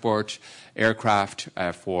transport, aircraft,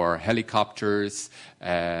 for helicopters.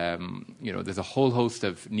 There's a whole host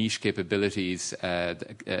of niche capabilities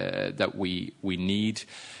that we need,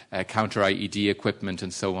 counter-IED equipment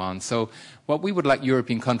and so on. So what we would like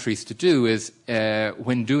European countries to do is,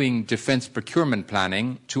 when doing defence procurement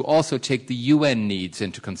planning, to also take the UN needs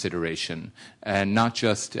into consideration and not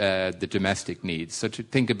just the domestic needs. So to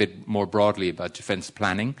think a bit more broadly about defence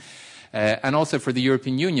planning. And also for the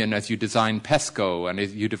European Union, as you design PESCO and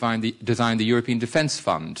as you design the European Defence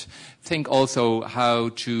Fund, think also how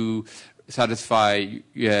to satisfy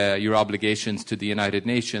your obligations to the United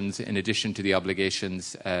Nations in addition to the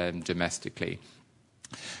obligations domestically.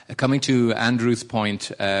 Coming to Andrew's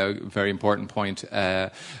point, very important point,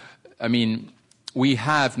 we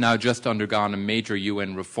have now just undergone a major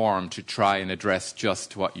UN reform to try and address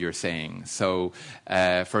just what you're saying. So,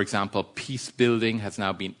 for example, peace building has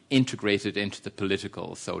now been integrated into the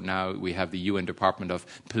political. So now we have the UN Department of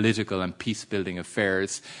Political and Peace Building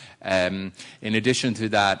Affairs. In addition to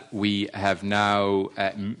that, we have now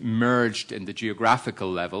merged in the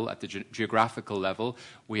geographical level. At the geographical level,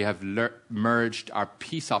 we have merged our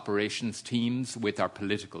peace operations teams with our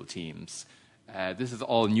political teams. This is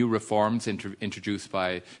all new reforms introduced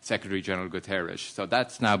by Secretary General Guterres. So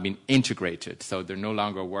that's now been integrated. So they're no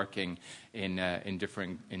longer working in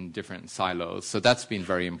different silos. So that's been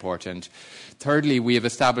very important. Thirdly, we have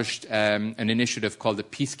established an initiative called the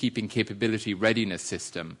Peacekeeping Capability Readiness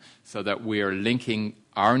System, so that we are linking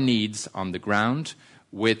our needs on the ground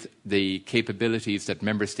with the capabilities that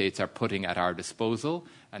member states are putting at our disposal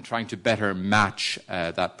and trying to better match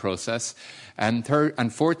that process. And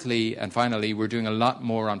fourthly, and finally, we're doing a lot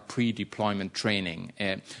more on pre-deployment training.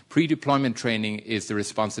 Pre-deployment training is the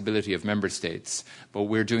responsibility of member states, but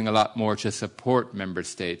we're doing a lot more to support member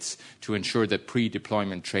states to ensure that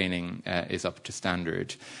pre-deployment training is up to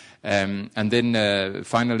standard. And then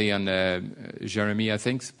finally on Jeremy, I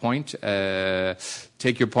think's point,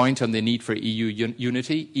 take your point on the need for EU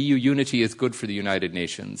unity. EU unity is good for the United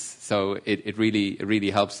Nations, so it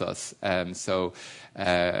really helps us. So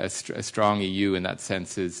a strong EU in that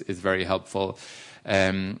sense is very helpful.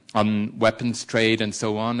 On weapons trade and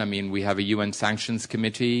so on, we have a UN sanctions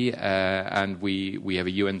committee and we have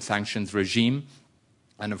a UN sanctions regime.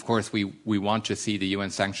 And of course, we want to see the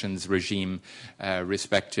UN sanctions regime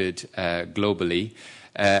respected globally.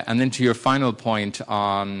 And then to your final point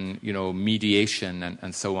on, mediation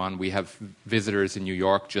and so on, we have visitors in New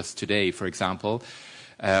York just today, for example,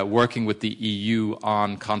 working with the EU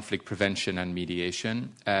on conflict prevention and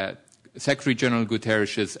mediation. Secretary General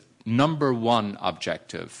Guterres' number one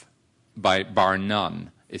objective, bar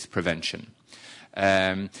none, is prevention.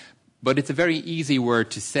 But it's a very easy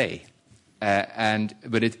word to say.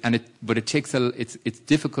 But it's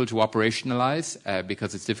difficult to operationalize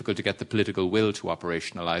because it's difficult to get the political will to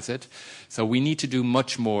operationalize it. So we need to do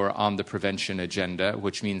much more on the prevention agenda,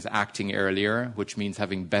 which means acting earlier, which means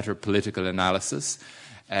having better political analysis,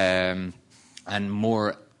 and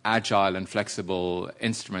more agile and flexible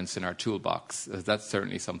instruments in our toolbox. That's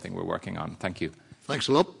certainly something we're working on. Thank you. Thanks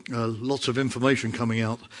a lot. Lots of information coming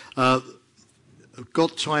out. I've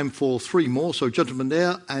got time for three more, so gentlemen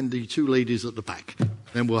there and the two ladies at the back.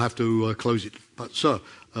 Then we'll have to close it. But sir,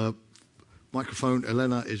 microphone,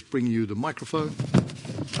 Elena is bringing you the microphone.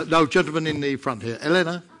 No, gentlemen in the front here.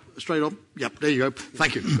 Elena, straight on. Yep, there you go.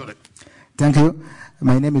 Thank you. Got it. Thank you.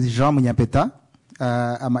 My name is Jean Munyapeta.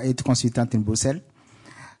 I'm an aid consultant in Brussels.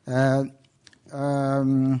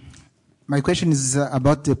 My question is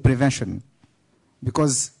about the prevention,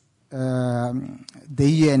 because the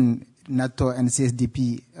UN, NATO and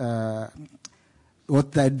CSDP,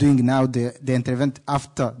 what they're doing now, they intervene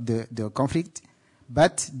after the conflict,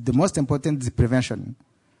 but the most important is prevention.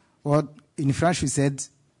 Or in French we said,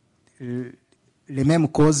 les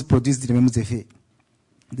mêmes causes produisent les mêmes effets.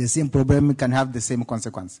 The same problem can have the same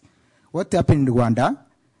consequence. What happened in Rwanda,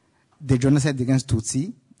 the genocide against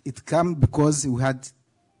Tutsi, it came because we had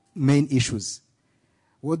main issues.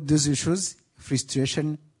 What those issues?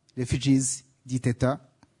 Frustration, refugees, dictator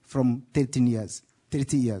from 30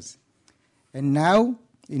 years. And now,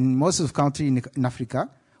 in most of the countries in Africa,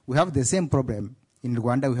 we have the same problem. In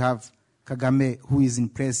Rwanda, we have Kagame, who is in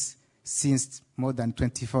place since more than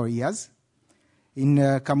 24 years.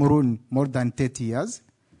 In Cameroon, more than 30 years.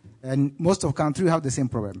 And most of countries have the same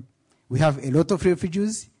problem. We have a lot of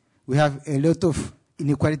refugees. We have a lot of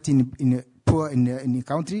inequality in poor in the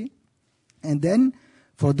country. And then,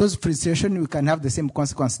 for those frustrations, we can have the same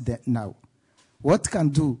consequence now. What can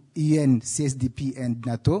do UN, CSDP, and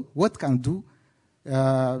NATO? What can do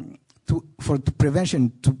to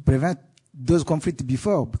prevent those conflicts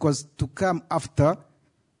before? Because to come after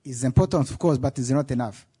is important, of course, but it's not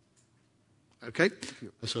enough. Okay,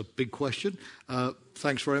 that's a big question.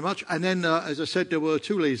 Thanks very much. And then, as I said, there were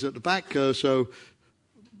two ladies at the back. So,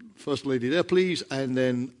 first lady there, please, and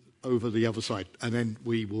then over the other side. And then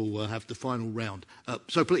we will have the final round.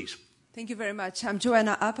 So, please. Thank you very much. I'm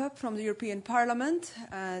Joanna Apap from the European Parliament.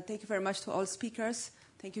 Thank you very much to all speakers.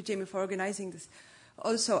 Thank you, Jamie, for organizing this.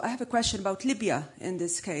 Also, I have a question about Libya in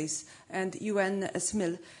this case and UN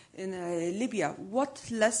SMIL. In Libya, what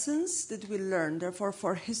lessons did we learn, therefore,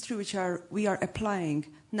 for history which we are applying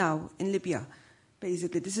now in Libya?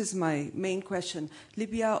 Basically, this is my main question.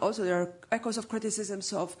 Libya, also there are echoes of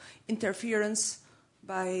criticisms of interference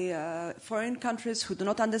by foreign countries who do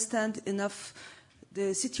not understand enough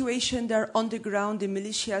the situation there on the ground, the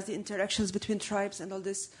militias, the interactions between tribes and all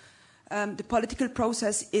this. The political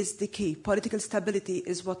process is the key. Political stability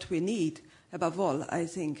is what we need. Above all, I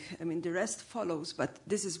think. I mean, the rest follows, but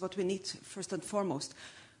this is what we need first and foremost.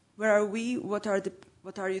 Where are we? What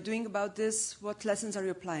are you doing about this? What lessons are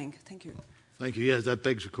you applying? Thank you. Thank you. Yes, that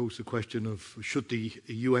begs, of course, the question of should the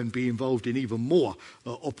UN be involved in even more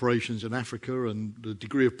operations in Africa and the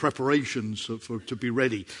degree of preparations to be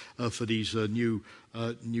ready for these new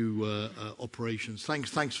operations.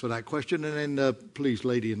 Thanks for that question. And then, please,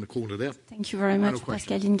 lady in the corner there. Thank you very much,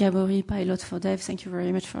 Pascaline Gabory, pilot for DEV. Thank you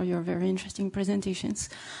very much for your very interesting presentations.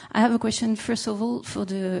 I have a question, first of all, for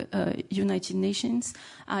the United Nations.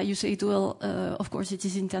 You said, well, of course, it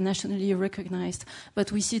is internationally recognized,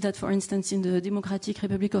 but we see that, for instance, in the Democratic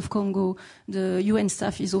Republic of Congo, the UN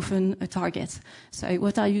staff is often a target. So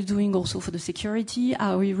what are you doing also for the security?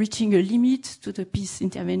 Are we reaching a limit to the peace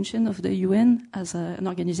intervention of the UN as an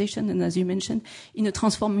organization? And as you mentioned, in a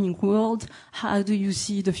transforming world, how do you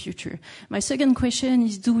see the future? My second question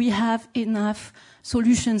is, do we have enough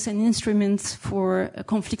solutions and instruments for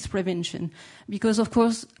conflict prevention? Because, of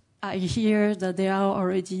course, I hear that there are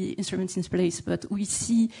already instruments in place, but we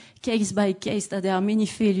see case by case that there are many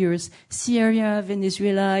failures. Syria,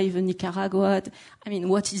 Venezuela, even Nicaragua. I mean,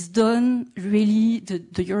 what is done, really,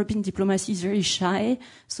 the European diplomacy is very shy.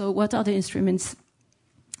 So what are the instruments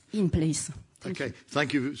in place?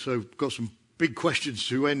 Thank you. So got some big questions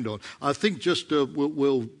to end on. I think just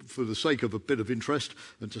we'll, for the sake of a bit of interest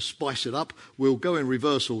and to spice it up, we'll go in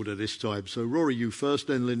reverse order this time. So Rory, you first,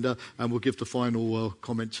 then Linda, and we'll give the final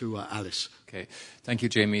comment to Alice. Okay. Thank you,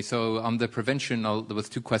 Jamie. So on the prevention, there was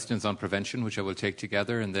two questions on prevention, which I will take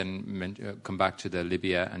together and then come back to the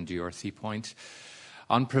Libya and DRC point.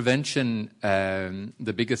 On prevention,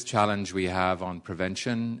 the biggest challenge we have on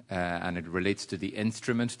prevention, and it relates to the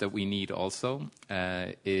instrument that we need also,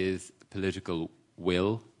 is political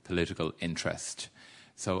will, political interest.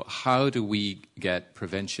 So how do we get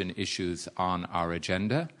prevention issues on our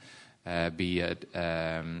agenda, be it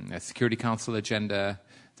a Security Council agenda,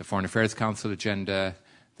 the Foreign Affairs Council agenda,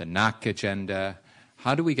 the NAC agenda?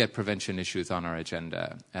 How do we get prevention issues on our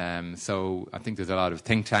agenda? So I think there's a lot of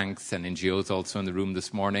think tanks and NGOs also in the room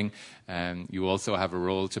this morning. You also have a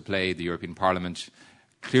role to play. The European Parliament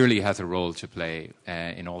clearly has a role to play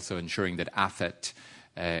in also ensuring that AFET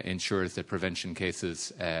ensures that prevention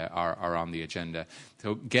cases are on the agenda.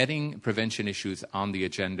 So getting prevention issues on the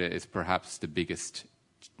agenda is perhaps the biggest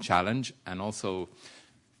challenge and also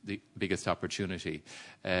the biggest opportunity.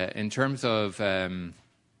 In terms of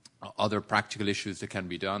other practical issues that can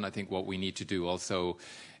be done, I think what we need to do also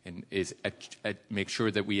is make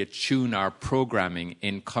sure that we attune our programming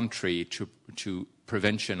in country to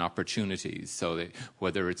prevention opportunities. So that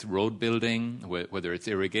whether it's road building, whether it's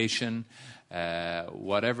irrigation,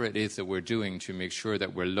 whatever it is that we're doing to make sure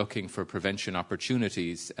that we're looking for prevention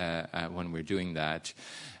opportunities when we're doing that.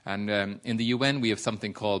 And in the UN, we have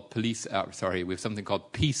something called peace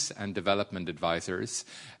and development advisors,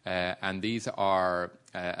 and these are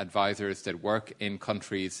advisors that work in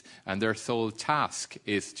countries, and their sole task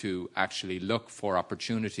is to actually look for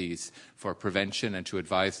opportunities for prevention and to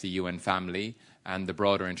advise the UN family and the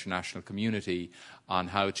broader international community on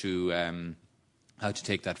how to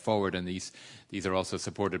take that forward, and these are also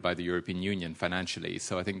supported by the European Union financially.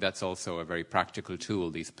 So I think that's also a very practical tool,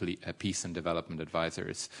 these peace and development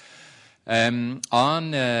advisors. On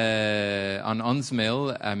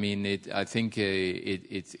UNSMIL, I mean, I think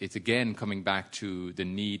it's again coming back to the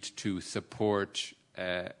need to support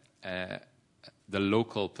the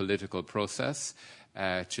local political process,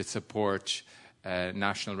 to support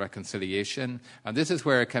national reconciliation. And this is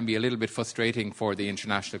where it can be a little bit frustrating for the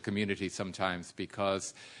international community sometimes,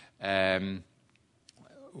 because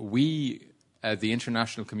we, the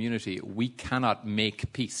international community, we cannot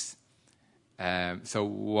make peace. So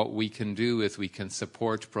what we can do is we can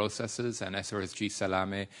support processes, and SRSG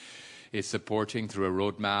Salame is supporting through a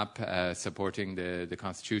roadmap, supporting the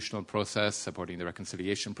constitutional process, supporting the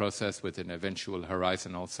reconciliation process with an eventual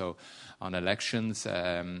horizon also on elections.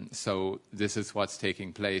 So this is what's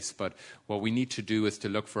taking place. But what we need to do is to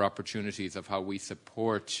look for opportunities of how we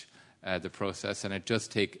support the process, and it does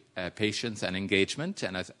take patience and engagement.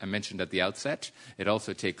 And as I mentioned at the outset, it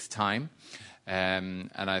also takes time.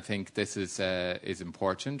 And I think this is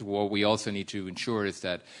important. What we also need to ensure is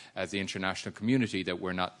that, as the international community, that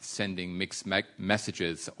we're not sending mixed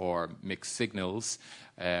messages or mixed signals,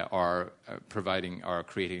 or providing or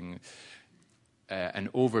creating an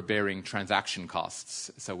overbearing transaction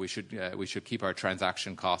costs. So we should keep our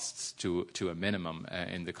transaction costs to a minimum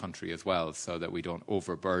in the country as well, so that we don't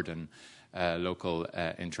overburden local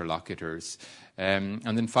interlocutors. And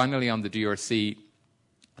then finally, on the DRC.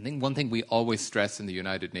 I think one thing we always stress in the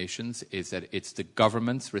United Nations is that it's the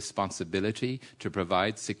government's responsibility to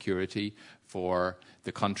provide security for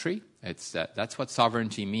the country. That's what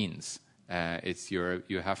sovereignty means.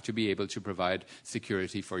 You have to be able to provide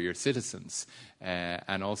security for your citizens.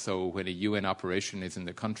 And also, when a UN operation is in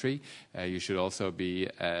the country, you should also be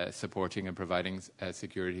supporting and providing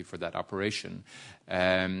security for that operation.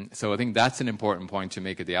 So I think that's an important point to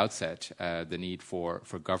make at the outset, the need for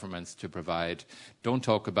governments to provide. Don't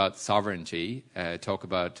talk about sovereignty. Talk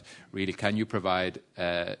about, really, can you provide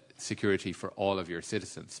security for all of your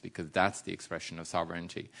citizens? Because that's the expression of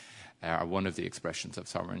sovereignty, or one of the expressions of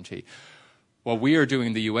sovereignty. What we are doing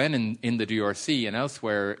in the UN in the DRC and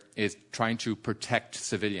elsewhere is trying to protect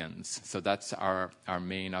civilians. So that's our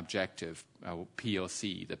main objective,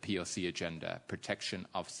 POC, the POC agenda, protection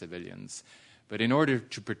of civilians. But in order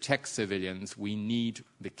to protect civilians, we need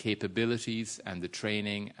the capabilities and the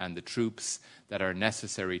training and the troops that are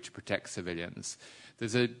necessary to protect civilians.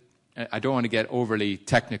 I don't want to get overly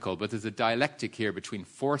technical, but there's a dialectic here between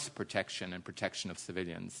force protection and protection of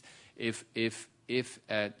civilians. If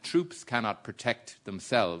troops cannot protect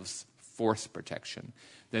themselves, force protection,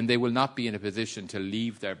 then they will not be in a position to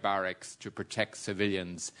leave their barracks to protect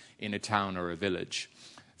civilians in a town or a village.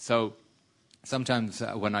 So sometimes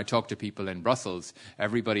when I talk to people in Brussels,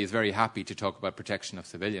 everybody is very happy to talk about protection of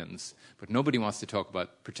civilians, but nobody wants to talk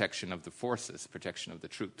about protection of the forces, protection of the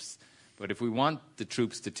troops. But if we want the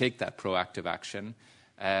troops to take that proactive action,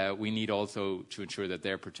 we need also to ensure that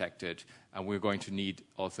they're protected, and we're going to need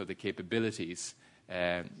also the capabilities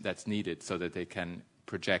that's needed so that they can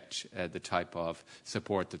project the type of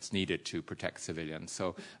support that's needed to protect civilians.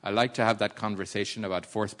 So I like to have that conversation about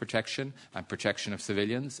force protection and protection of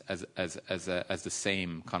civilians as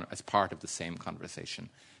part of the same conversation.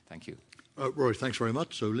 Thank you. Rory, thanks very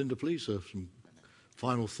much. So Linda, please, some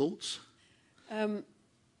final thoughts.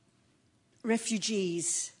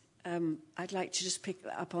 Refugees. I'd like to just pick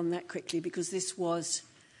up on that quickly, because this was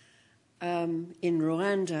in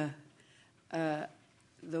Rwanda.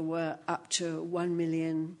 There were up to 1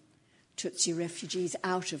 million Tutsi refugees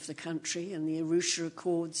out of the country, and the Arusha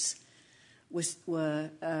Accords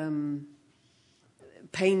were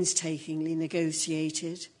painstakingly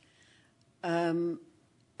negotiated, and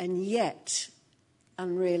yet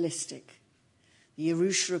unrealistic. The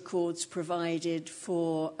Arusha Accords provided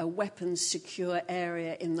for a weapons-secure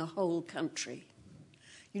area in the whole country.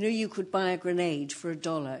 You know, you could buy a grenade for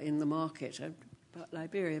 $1 in the market, about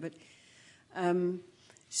Liberia, but the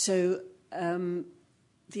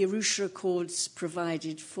Arusha Accords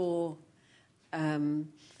provided for a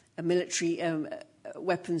military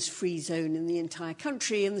weapons-free zone in the entire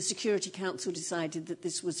country, and the Security Council decided that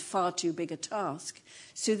this was far too big a task.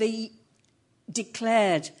 So they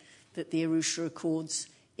declared that the Arusha Accords,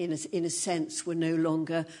 in a sense, were no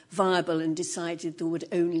longer viable, and decided there would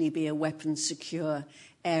only be a weapons-secure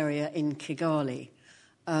area in Kigali.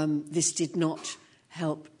 This did not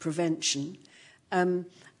help prevention.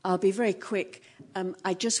 I'll be very quick.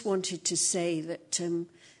 I just wanted to say that the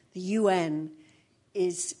UN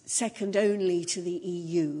is second only to the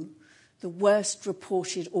EU, the worst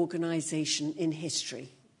reported organisation in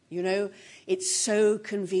history. You know, it's so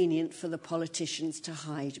convenient for the politicians to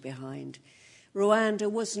hide behind.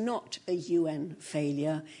 Rwanda was not a UN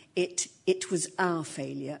failure. It was our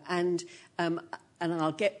failure. And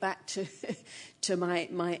I'll get back to to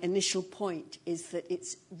my initial point, is that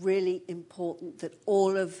it's really important that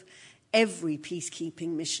every peacekeeping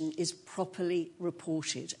mission is properly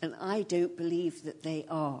reported. And I don't believe that they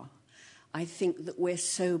are. I think that we're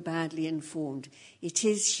so badly informed. It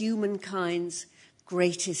is humankind's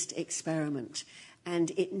greatest experiment,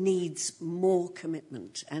 and it needs more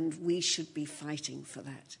commitment, and we should be fighting for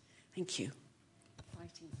that. Thank you.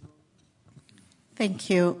 Thank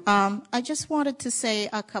you. I just wanted to say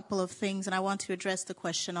a couple of things, and I want to address the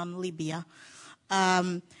question on Libya.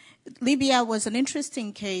 Libya was an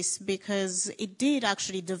interesting case because it did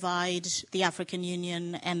actually divide the African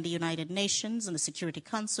Union and the United Nations and the Security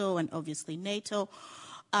Council and obviously NATO.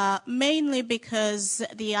 Mainly because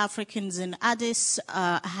the Africans in Addis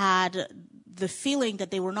had the feeling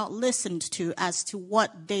that they were not listened to as to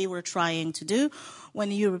what they were trying to do, when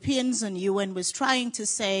the Europeans and UN was trying to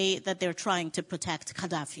say that they're trying to protect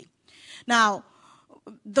Gaddafi. Now,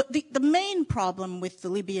 the main problem with the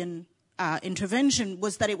Libyan intervention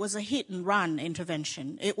was that it was a hit-and-run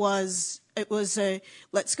intervention. It was a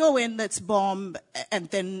let's go in, let's bomb, and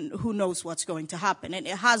then who knows what's going to happen. And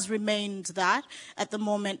it has remained that. At the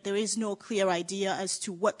moment, there is no clear idea as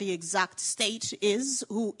to what the exact state is,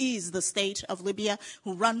 who is the state of Libya,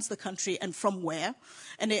 who runs the country, and from where.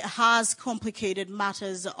 And it has complicated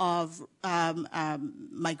matters of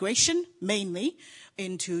migration, mainly,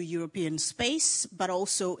 into European space, but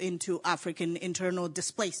also into African internal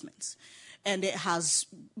displacements. And it has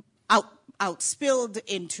outspilled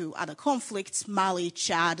into other conflicts, Mali,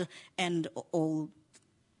 Chad, and all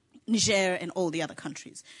Niger and all the other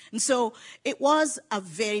countries. And so it was a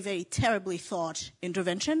very, very terribly thought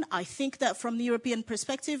intervention. I think that from the European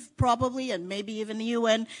perspective, probably, and maybe even the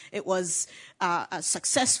UN, it was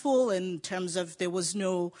successful in terms of there was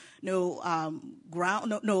no men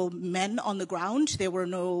on the ground. There were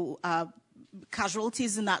no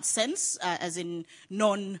casualties in that sense, as in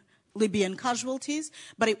non-Libyan casualties,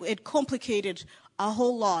 but it complicated a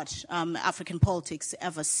whole lot African politics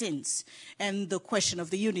ever since, and the question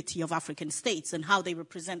of the unity of African states and how they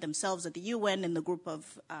represent themselves at the UN and the group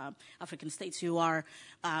of African states who are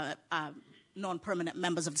non-permanent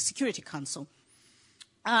members of the Security Council.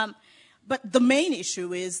 But the main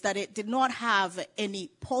issue is that it did not have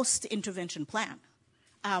any post-intervention plan.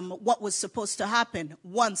 What was supposed to happen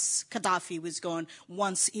once Gaddafi was gone,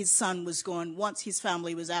 once his son was gone, once his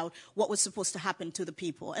family was out, what was supposed to happen to the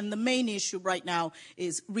people. And the main issue right now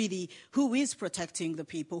is really who is protecting the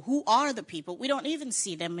people, who are the people. We don't even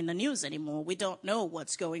see them in the news anymore. We don't know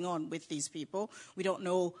what's going on with these people. We don't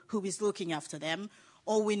know who is looking after them.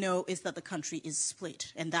 All we know is that the country is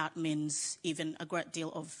split, and that means even a great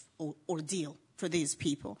deal of ordeal for these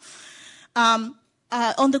people.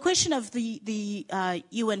 On the question of the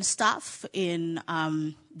UN staff in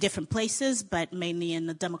different places, but mainly in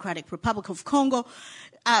the Democratic Republic of Congo,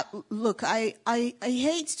 look, I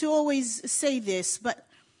hate to always say this, but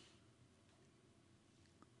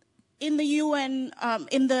in the UN,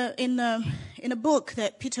 in a book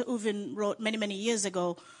that Peter Oven wrote many years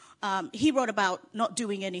ago, he wrote about not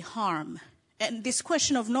doing any harm. And this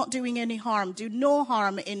question of not doing any harm, do no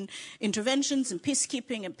harm in interventions and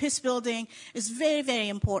peacekeeping and peace building is very, very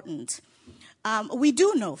important. We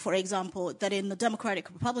do know, for example, that in the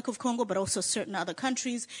Democratic Republic of Congo, but also certain other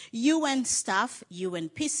countries, UN staff, UN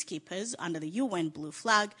peacekeepers under the UN blue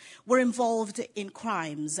flag were involved in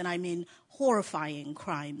crimes, and I mean horrifying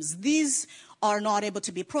crimes. These are not able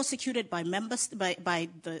to be prosecuted by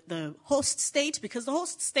the host state, because the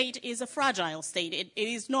host state is a fragile state. It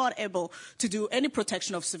is not able to do any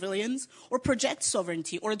protection of civilians or project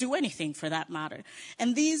sovereignty or do anything for that matter.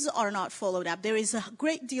 And these are not followed up. There is a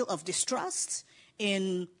great deal of distrust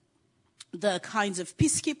in the kinds of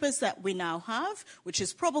peacekeepers that we now have, which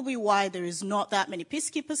is probably why there is not that many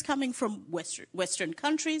peacekeepers coming from Western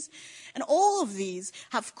countries. And all of these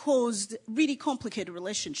have caused really complicated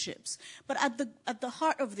relationships. But at the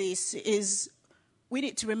heart of this is we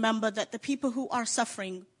need to remember that the people who are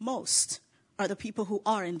suffering most are the people who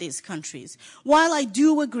are in these countries. While I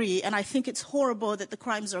do agree, and I think it's horrible that the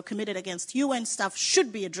crimes that are committed against UN staff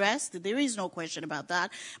should be addressed, there is no question about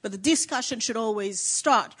that, but the discussion should always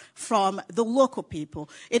start from the local people.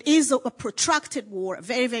 It is a protracted war, a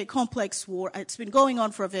very, very complex war. It's been going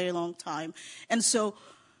on for a very long time. And so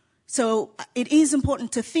So it is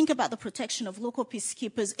important to think about the protection of local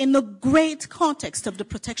peacekeepers in the great context of the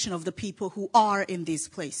protection of the people who are in these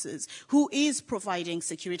places, who is providing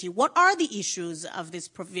security. What are the issues of this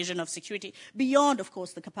provision of security beyond, of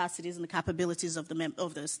course, the capacities and the capabilities of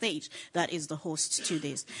the state that is the host to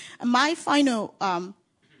this? And my final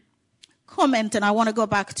comment, and I want to go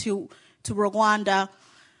back to Rwanda,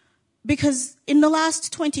 because in the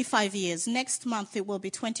last 25 years, next month it will be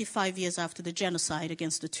 25 years after the genocide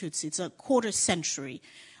against the Tutsi. It's a quarter century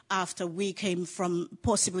after we came from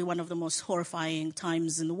possibly one of the most horrifying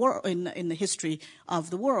times in the world, in the history of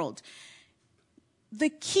the world. The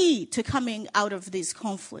key to coming out of these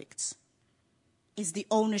conflicts is the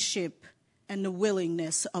ownership and the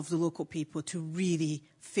willingness of the local people to really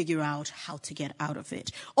figure out how to get out of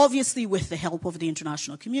it. Obviously with the help of the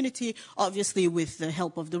international community, obviously with the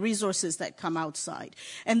help of the resources that come outside.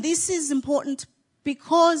 And this is important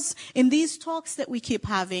because in these talks that we keep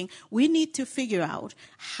having, we need to figure out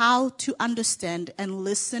how to understand and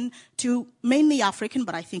listen to mainly African,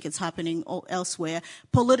 but I think it's happening elsewhere,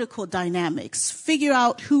 political dynamics. Figure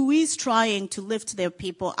out who is trying to lift their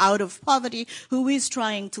people out of poverty, who is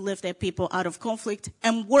trying to lift their people out of conflict,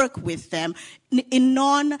 and work with them in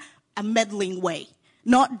a meddling way.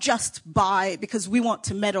 Not just because we want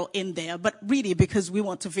to meddle in there, but really because we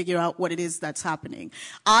want to figure out what it is that's happening.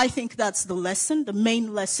 I think that's the lesson. The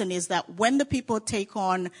main lesson is that when the people take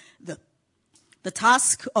on the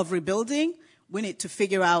task of rebuilding, we need to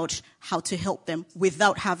figure out how to help them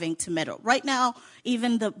without having to meddle. Right now,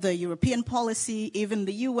 even the European policy, even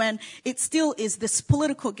the UN, it still is this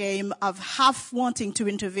political game of half wanting to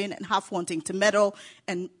intervene and half wanting to meddle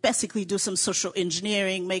and basically do some social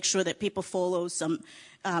engineering, make sure that people follow some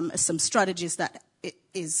strategies that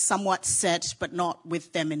is somewhat set but not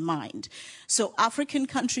with them in mind. So African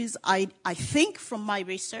countries, I think from my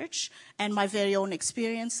research and my very own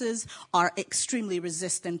experiences, are extremely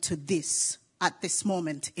resistant to this at this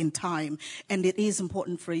moment in time. And it is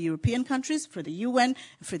important for European countries, for the UN,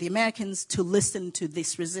 for the Americans to listen to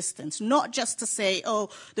this resistance, not just to say, oh,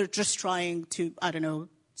 they're just trying to,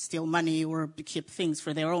 steal money or keep things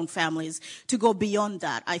for their own families, to go beyond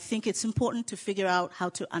that. I think it's important to figure out how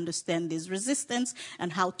to understand this resistance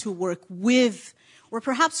and how to work with, or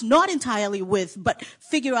perhaps not entirely with, but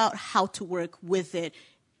figure out how to work with it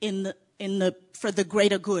for the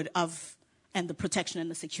greater good of and the protection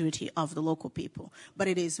and the security of the local people. But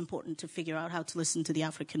it is important to figure out how to listen to the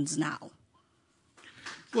Africans now.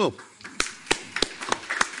 Well,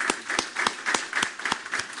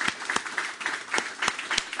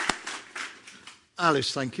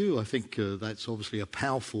 Alice, thank you. I think that's obviously a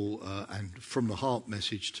powerful and from-the-heart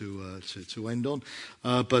message to end on.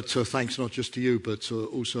 But thanks not just to you, but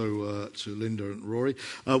also to Linda and Rory.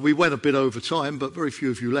 We went a bit over time, but very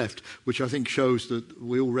few of you left, which I think shows that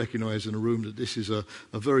we all recognise in a room that this is a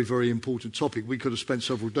very, very important topic. We could have spent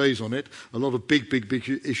several days on it. A lot of big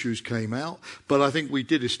issues came out, but I think we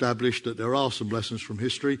did establish that there are some lessons from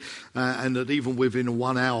history, and that even within a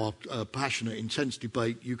 1 hour passionate, intense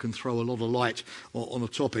debate, you can throw a lot of light on a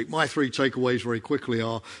topic. My three takeaways very quickly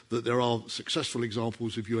are that there are successful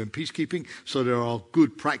examples of UN peacekeeping, so there are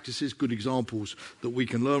good practices, good examples that we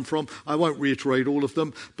can learn from. I won't reiterate all of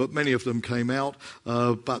them, but many of them came out.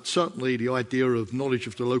 But certainly the idea of knowledge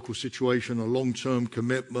of the local situation, a long-term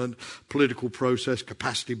commitment, political process,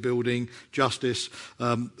 capacity building, justice,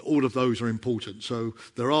 all of those are important. So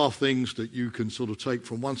there are things that you can sort of take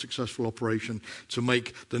from one successful operation to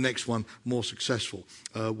make the next one more successful.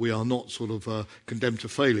 We are not sort of condemned to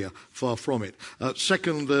failure, far from it.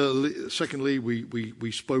 Secondly,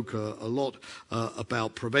 we spoke a lot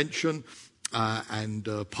about prevention and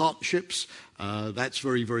partnerships. That's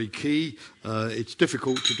very, very key. It's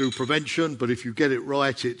difficult to do prevention, but if you get it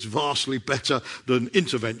right, it's vastly better than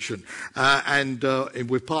intervention. And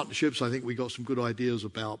with partnerships, I think we got some good ideas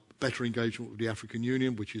about better engagement with the African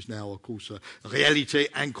Union, which is now, of course, a réalité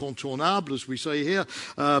incontournable, as we say here,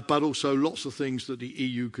 but also lots of things that the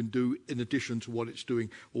EU can do in addition to what it's doing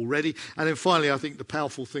already. And then finally, I think the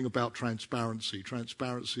powerful thing about transparency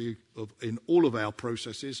in all of our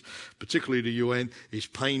processes, particularly the UN, is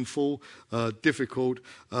painful, difficult,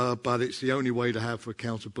 but it's the only way to have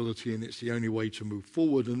accountability and it's the only way to move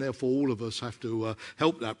forward. And therefore, all of us have to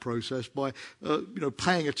help that process by,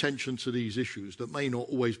 paying attention to these issues that may not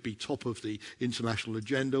always be top of the international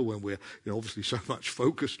agenda when we're, obviously so much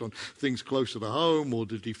focused on things closer to home or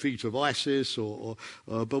the defeat of ISIS.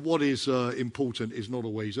 But what is important is not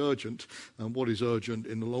always urgent, and what is urgent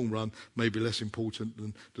in the long run may be less important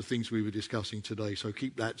than the things we were discussing today. So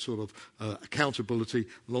keep that sort of accountability,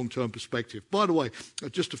 long-term perspective. perspective. By the way,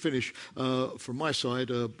 just to finish from my side,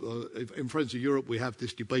 in Friends of Europe we have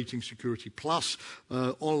this Debating Security Plus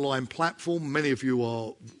online platform. Many of you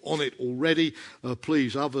are on it already.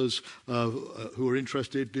 Please, others who are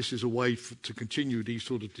interested, this is a way to continue these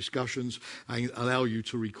sort of discussions and allow you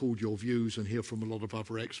to record your views and hear from a lot of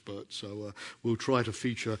other experts. So we'll try to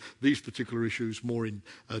feature these particular issues more in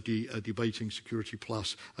Debating Security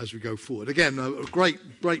Plus as we go forward. Again, a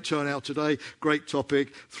great turnout today, great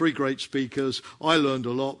topic, 3 great speakers. I learned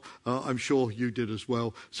a lot. I'm sure you did as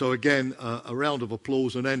well. So again, a round of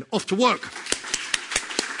applause and then off to work.